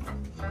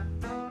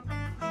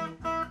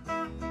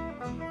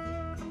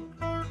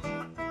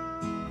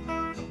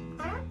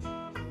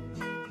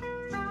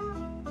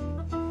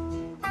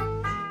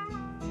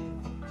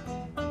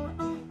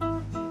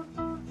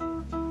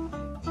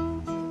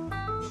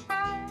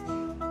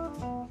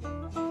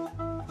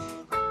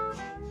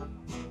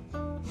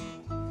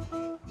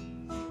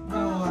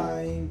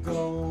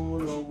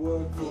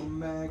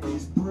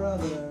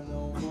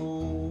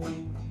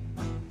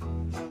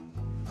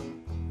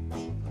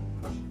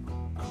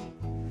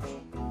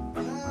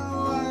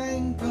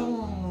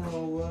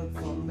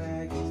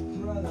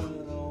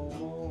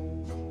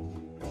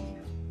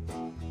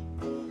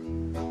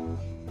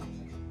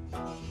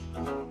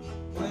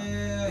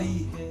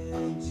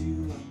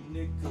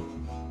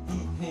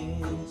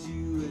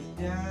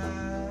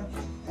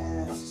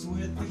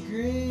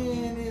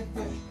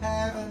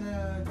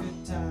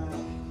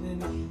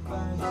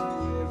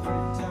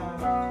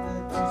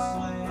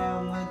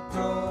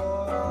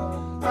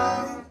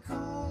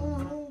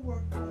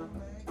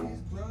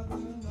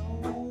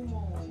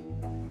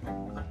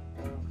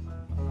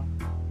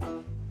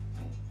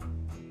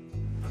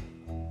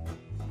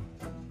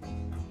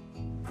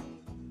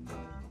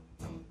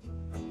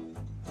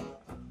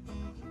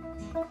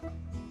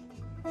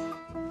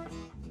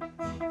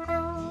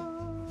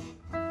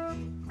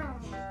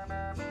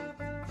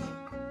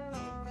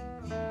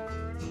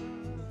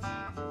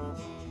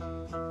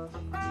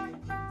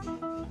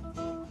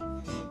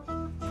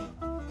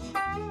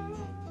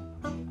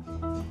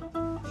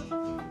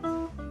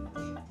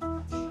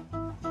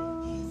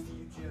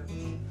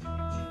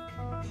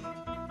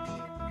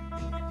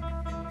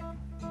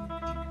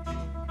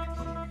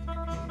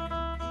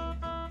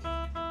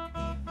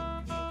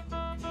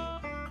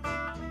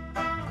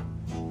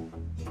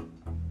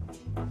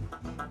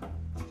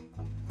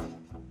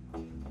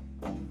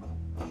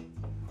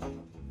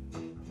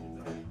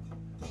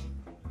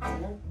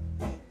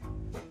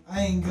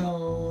 I ain't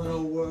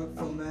gonna work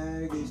for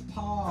Maggie's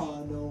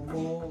pa no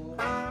more.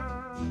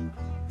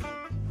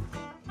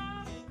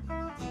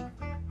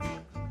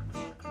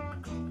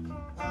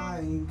 I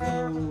ain't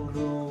gonna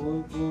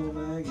work for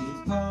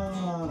Maggie's pa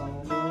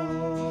no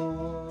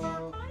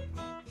more.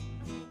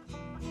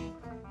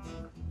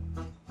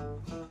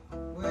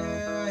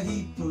 Where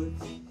he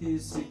puts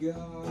his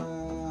cigar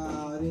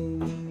out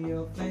in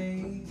your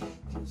face,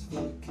 just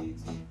for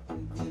kicks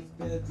in his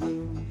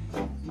bedroom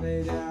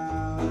made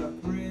out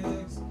of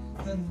bricks.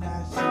 The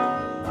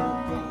National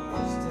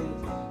Guard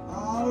stands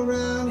all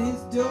around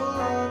his door.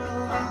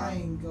 I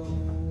ain't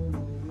gonna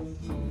work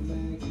for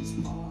Maggie's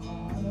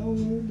pa no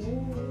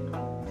more.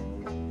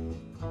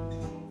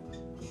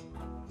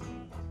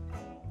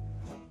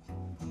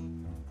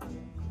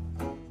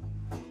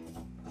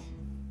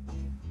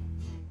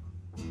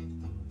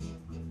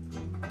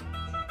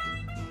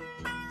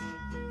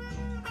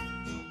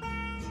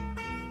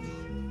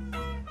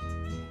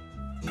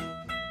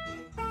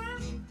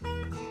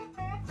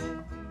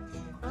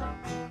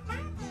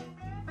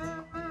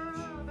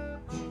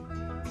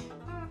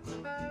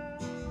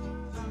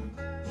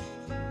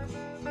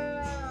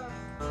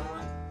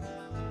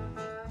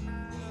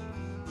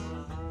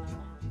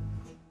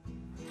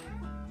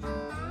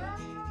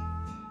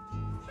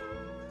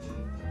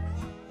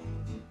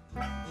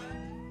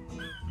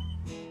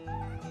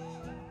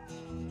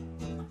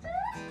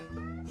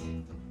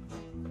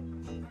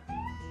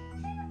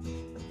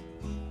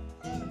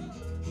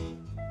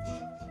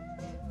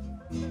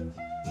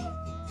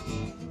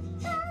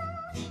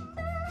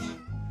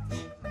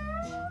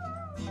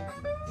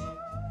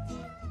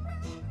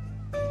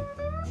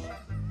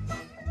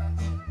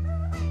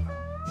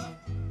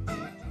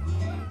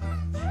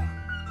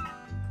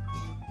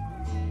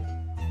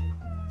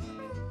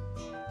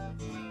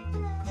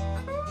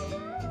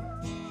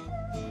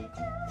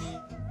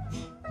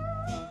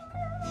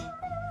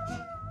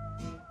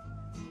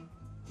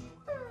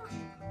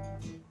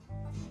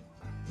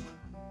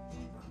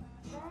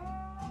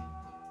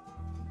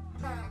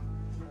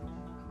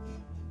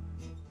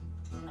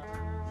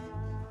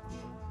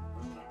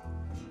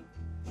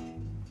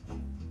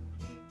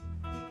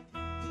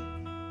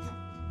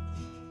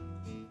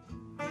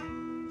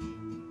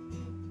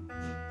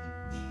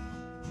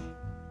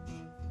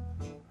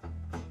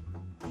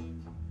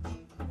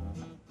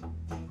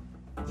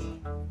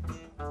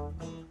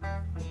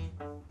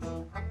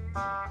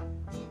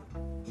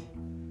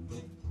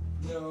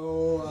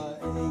 No, I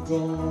ain't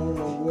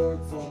gonna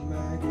work for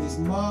Maggie's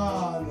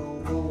ma no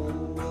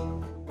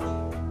more.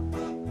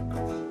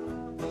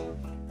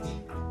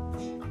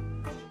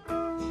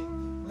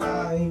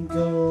 I ain't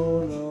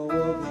gonna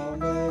work for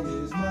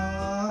Maggie's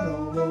ma no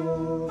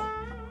more.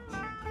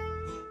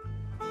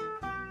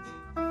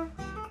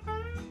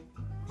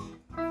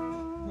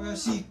 Well,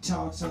 she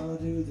talks all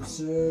to the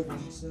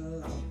servants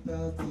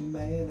about the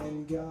man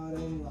and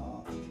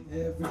God-in-law.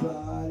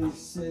 Everybody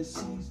says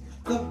she's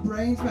the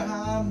brains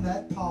behind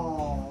that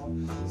paw.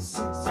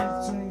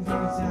 6'3"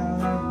 down,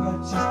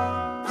 but she's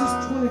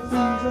just 23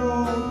 years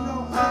old. No,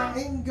 I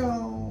ain't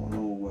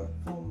gonna work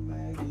for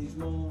Maggie's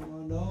mama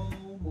no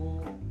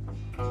more.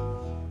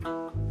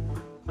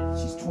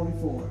 She's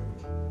 24.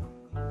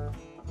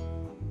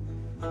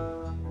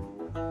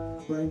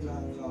 Brains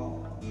behind it all.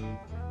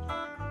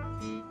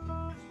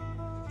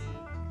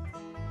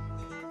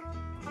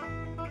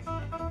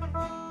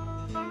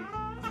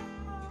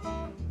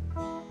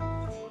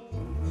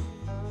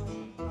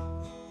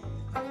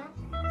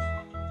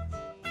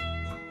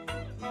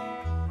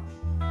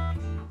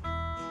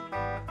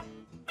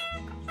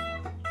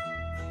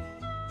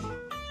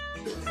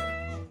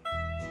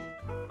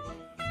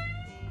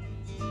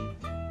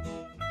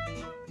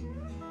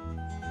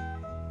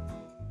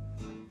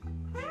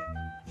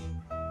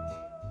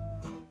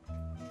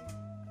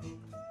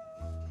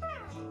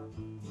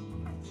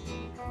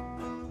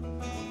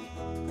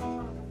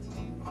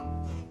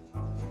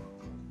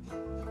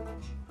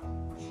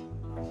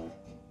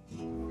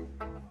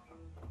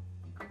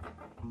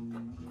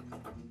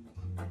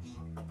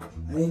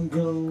 I ain't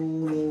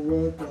gonna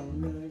work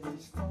on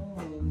Maggie's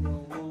farm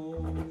no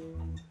more.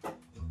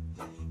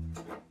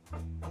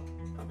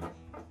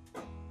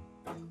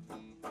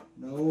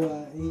 No, I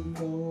ain't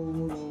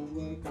gonna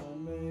work on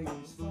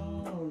Maggie's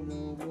farm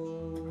no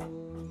more.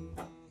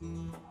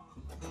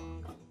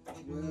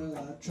 Well, I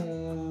try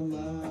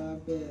my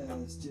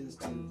best just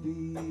to be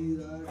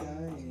like I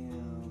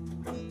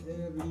am.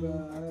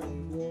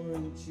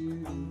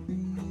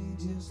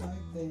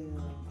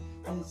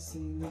 They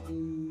sing the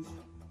blues.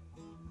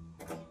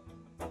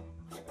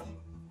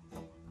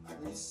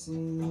 They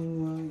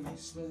sing while you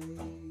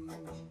slave.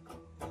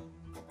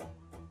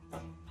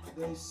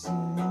 They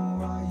sing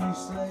while you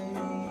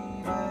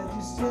slave. I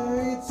just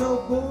get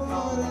so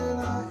bored and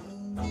I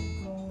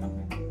ain't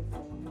gonna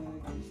perform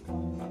like it's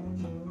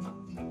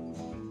fun.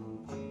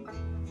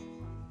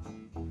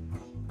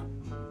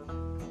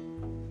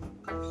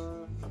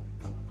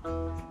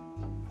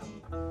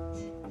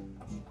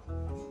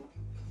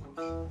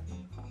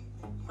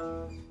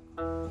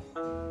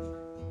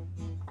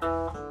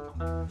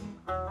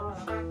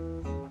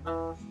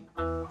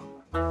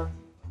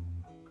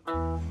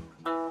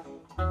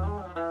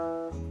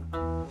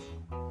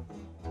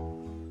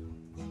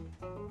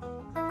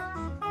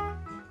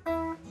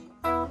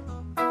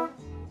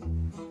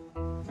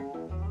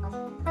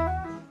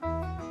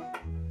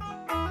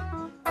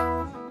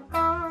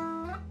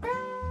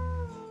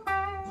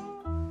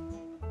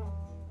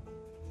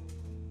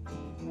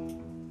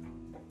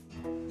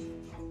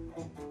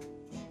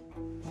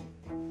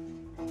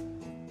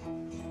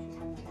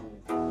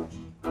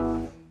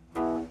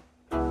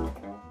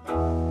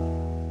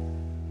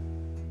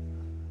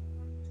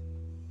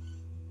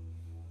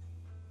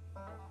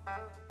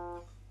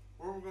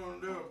 We're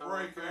gonna do a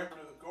break after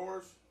the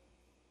chorus.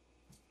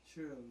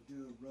 Sure, we'll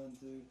do a run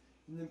through.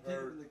 And then pick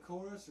up in the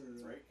chorus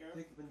or Break after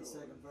pick up in the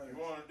second verse.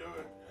 You wanna do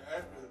it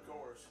after the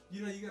chorus?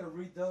 You know, you gotta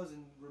read those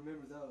and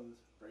remember those.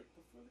 Break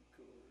before the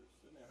chorus.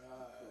 Then after the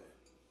Right.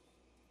 chorus.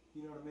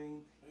 You know what I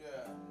mean?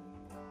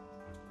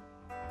 Yeah.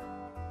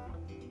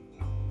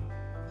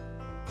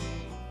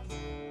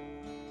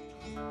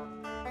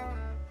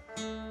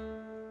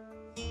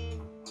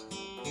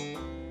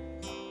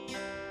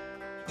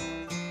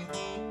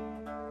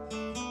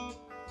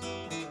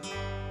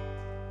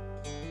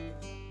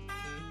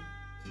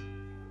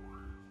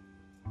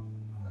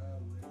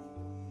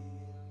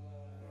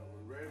 Are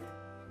we ready?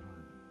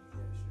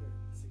 Yeah, sure.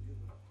 It's a good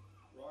one.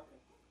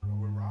 Rocking. Are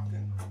we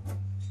rocking?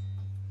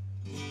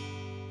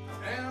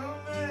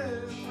 And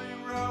this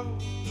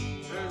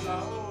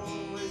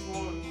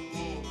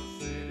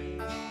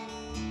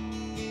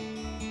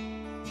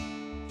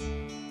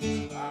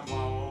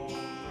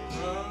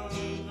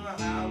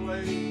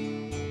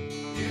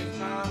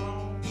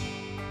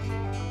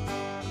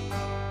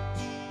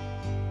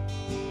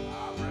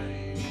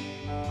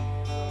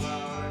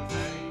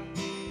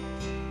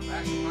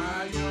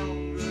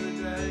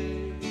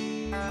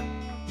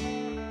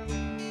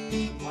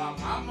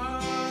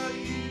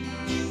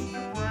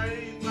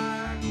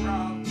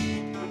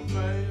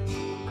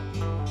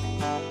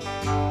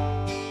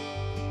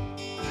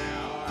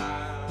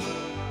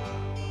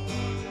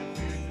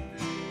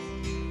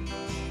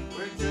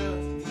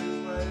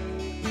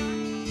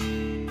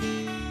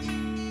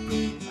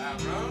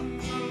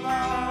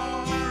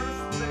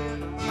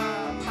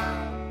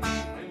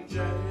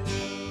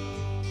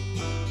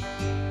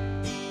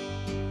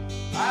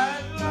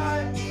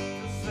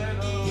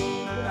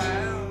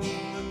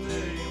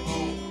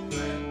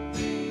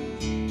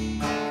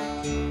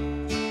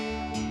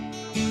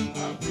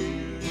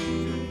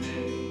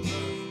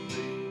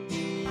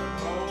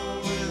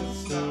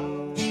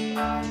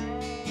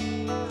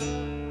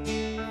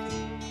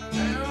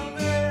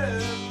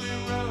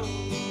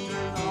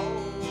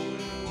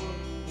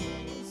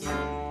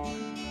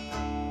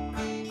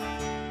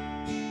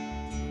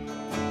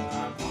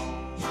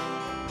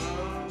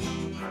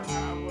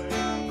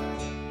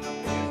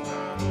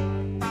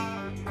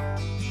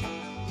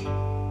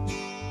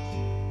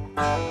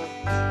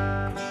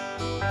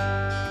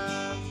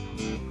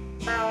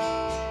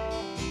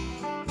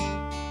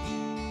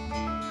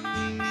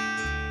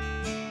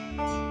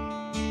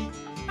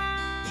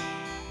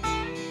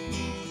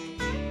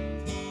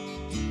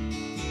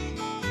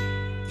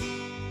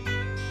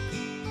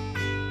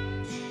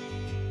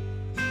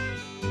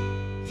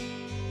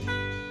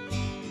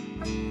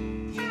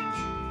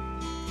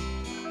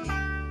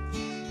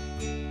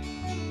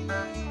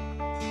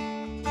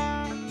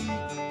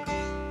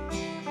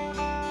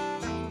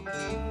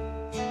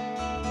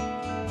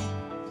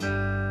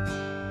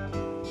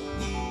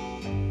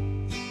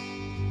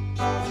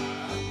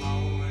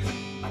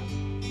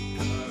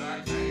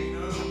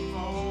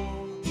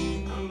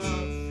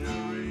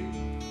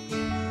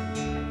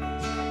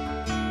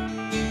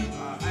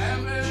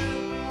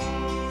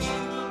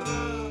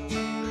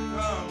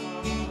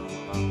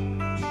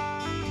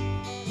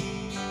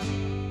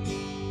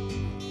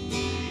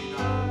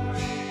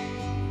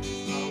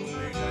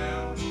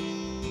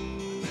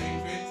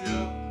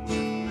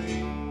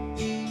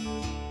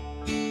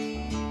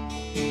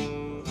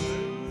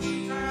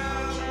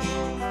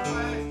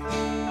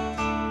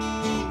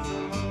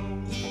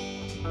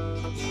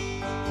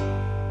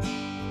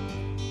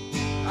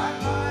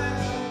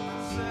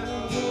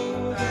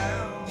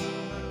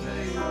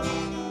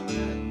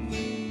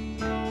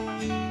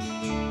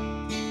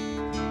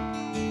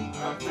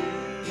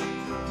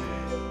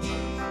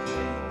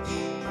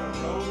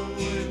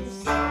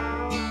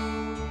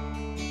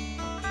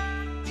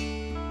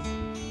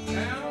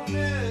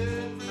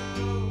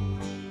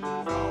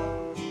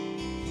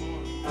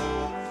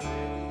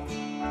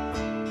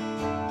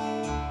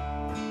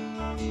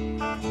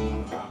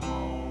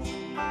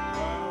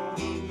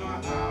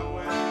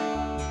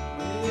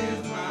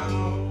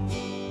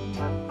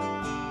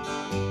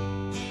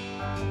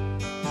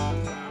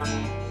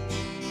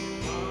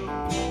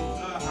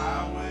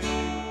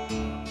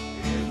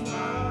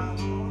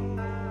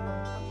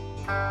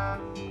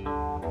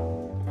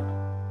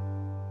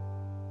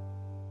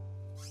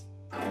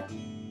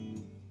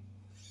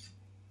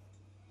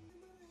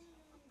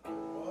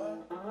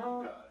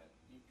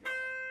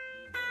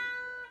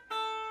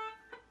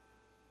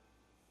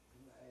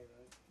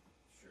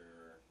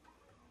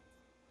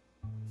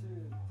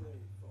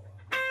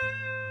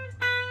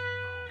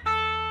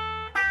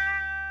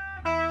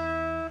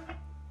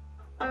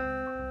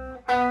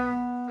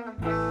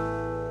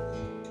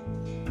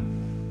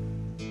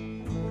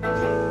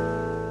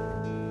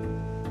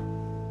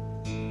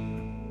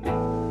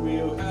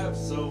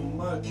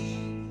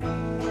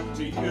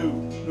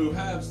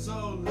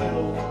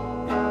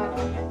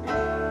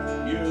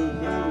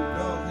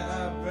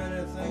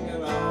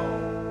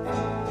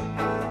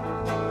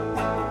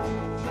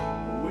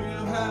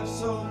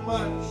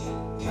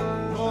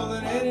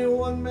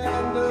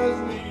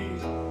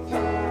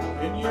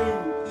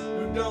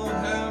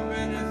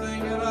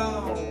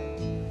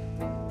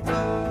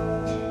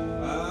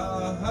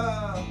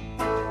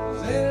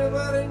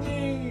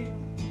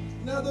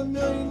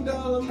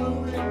the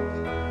movie.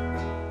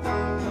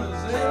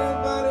 Does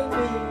anybody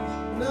need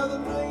another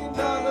 $1 million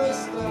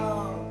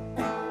star?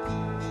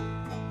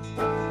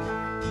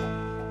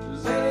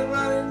 Does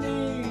anybody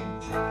need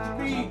to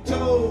be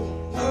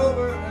told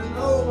over and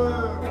over?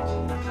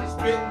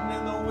 Spitting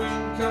in the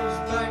wind comes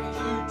back at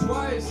you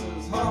twice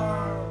as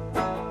hard.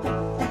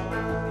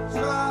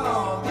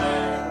 Straw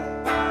man,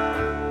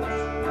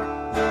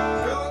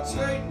 going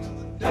straight to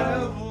the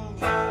devil.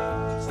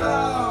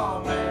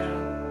 Straw man,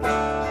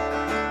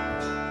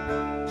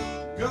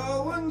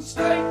 going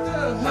straight to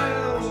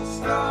hell.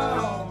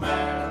 Straw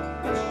man,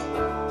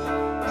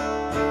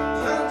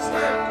 going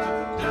straight to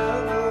the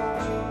devil.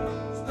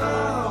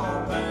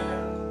 Straw man,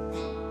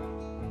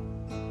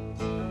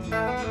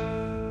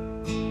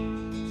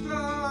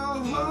 straw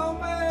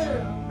man.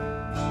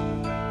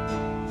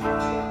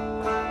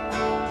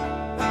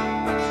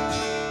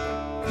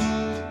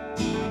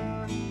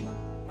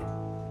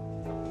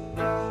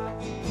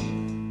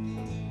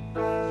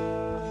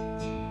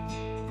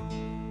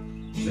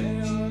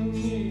 Anyone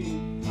need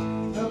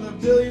another $1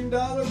 billion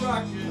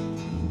rocket?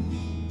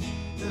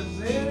 Does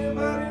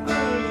anybody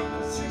need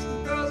a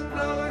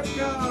 $60,000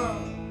 car?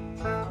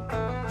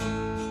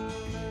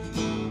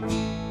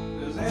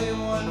 Does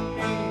anyone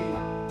need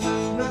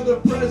another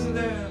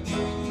president?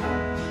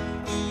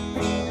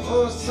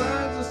 Or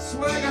signs of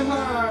swagger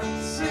heart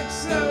 6,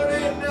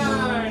 7, 8,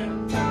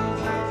 9?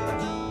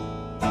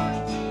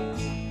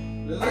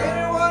 Does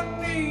anyone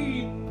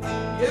need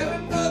yet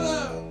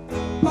another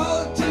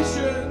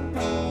politician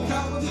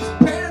caught with his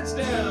pants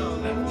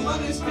down and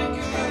money sticking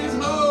in his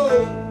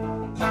hole?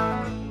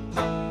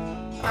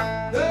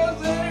 Does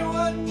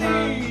anyone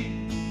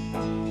need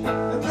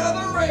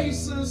another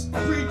racist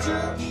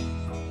preacher?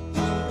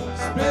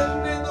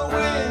 Spitting in the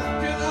wind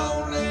can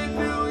only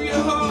do you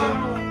harm.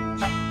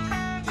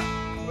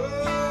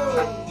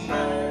 Oh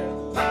man,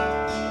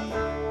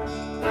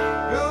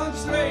 going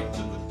straight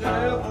to the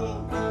devil.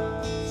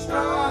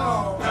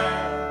 Straw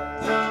man,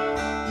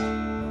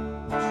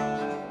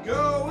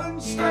 going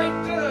straight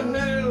to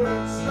hell.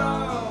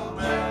 Straw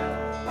man,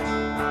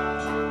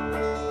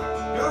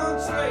 going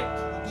straight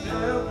to the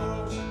devil.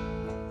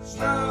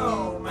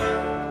 Straw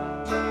man,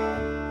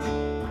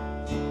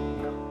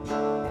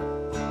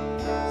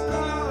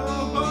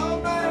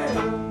 straw man.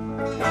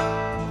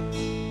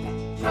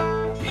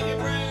 Get your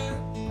breath.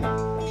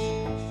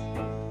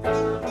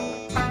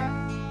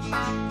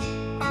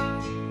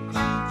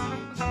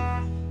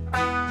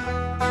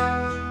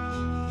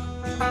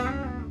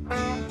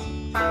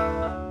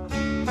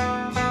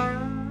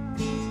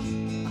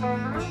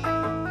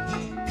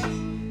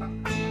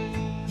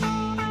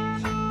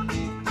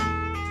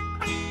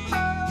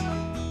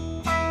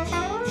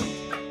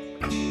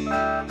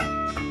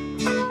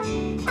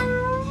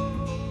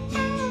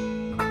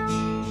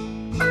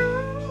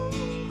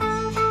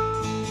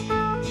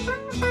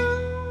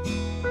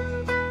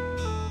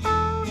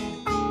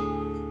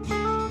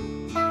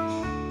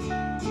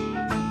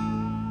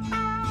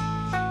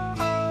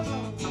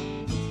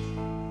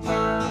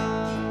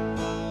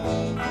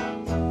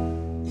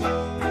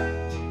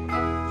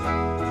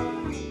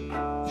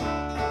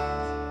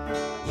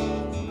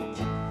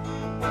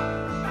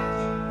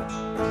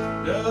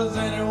 Does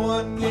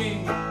anyone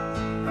need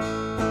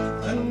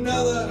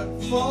another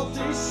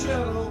faulty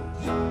shuttle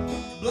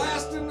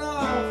blasting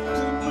off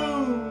to the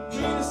moon,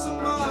 Venus, and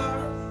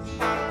Mars?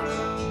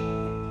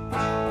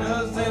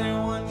 Does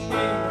anyone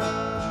need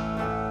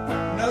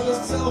another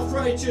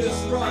self-righteous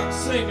rock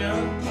singer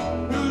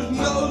whose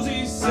nose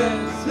he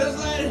says has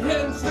led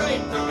him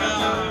straight to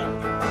God?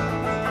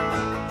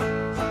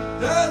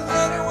 Does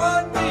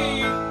anyone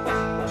need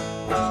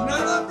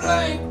another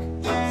blank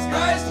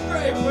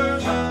skyscraper?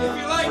 If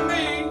you like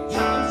me,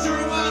 I'm sure a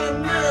minor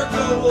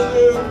miracle will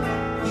do.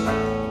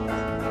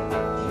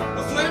 A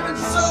flaming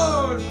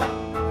sword,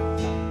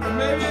 and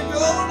maybe a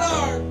golden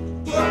arc,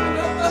 floating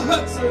up the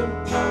Hudson.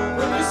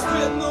 When you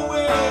spit in the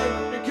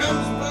wind, it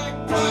comes back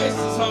twice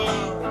as hard.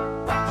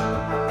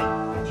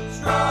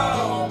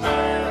 Straw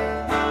man,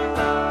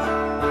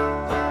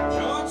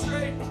 going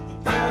straight to the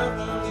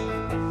devil.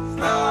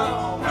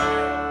 Straw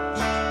man,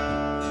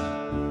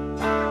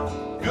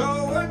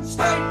 going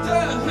straight to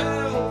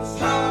hell.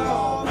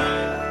 Straw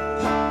man,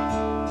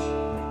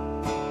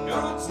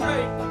 going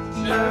straight to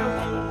the devil.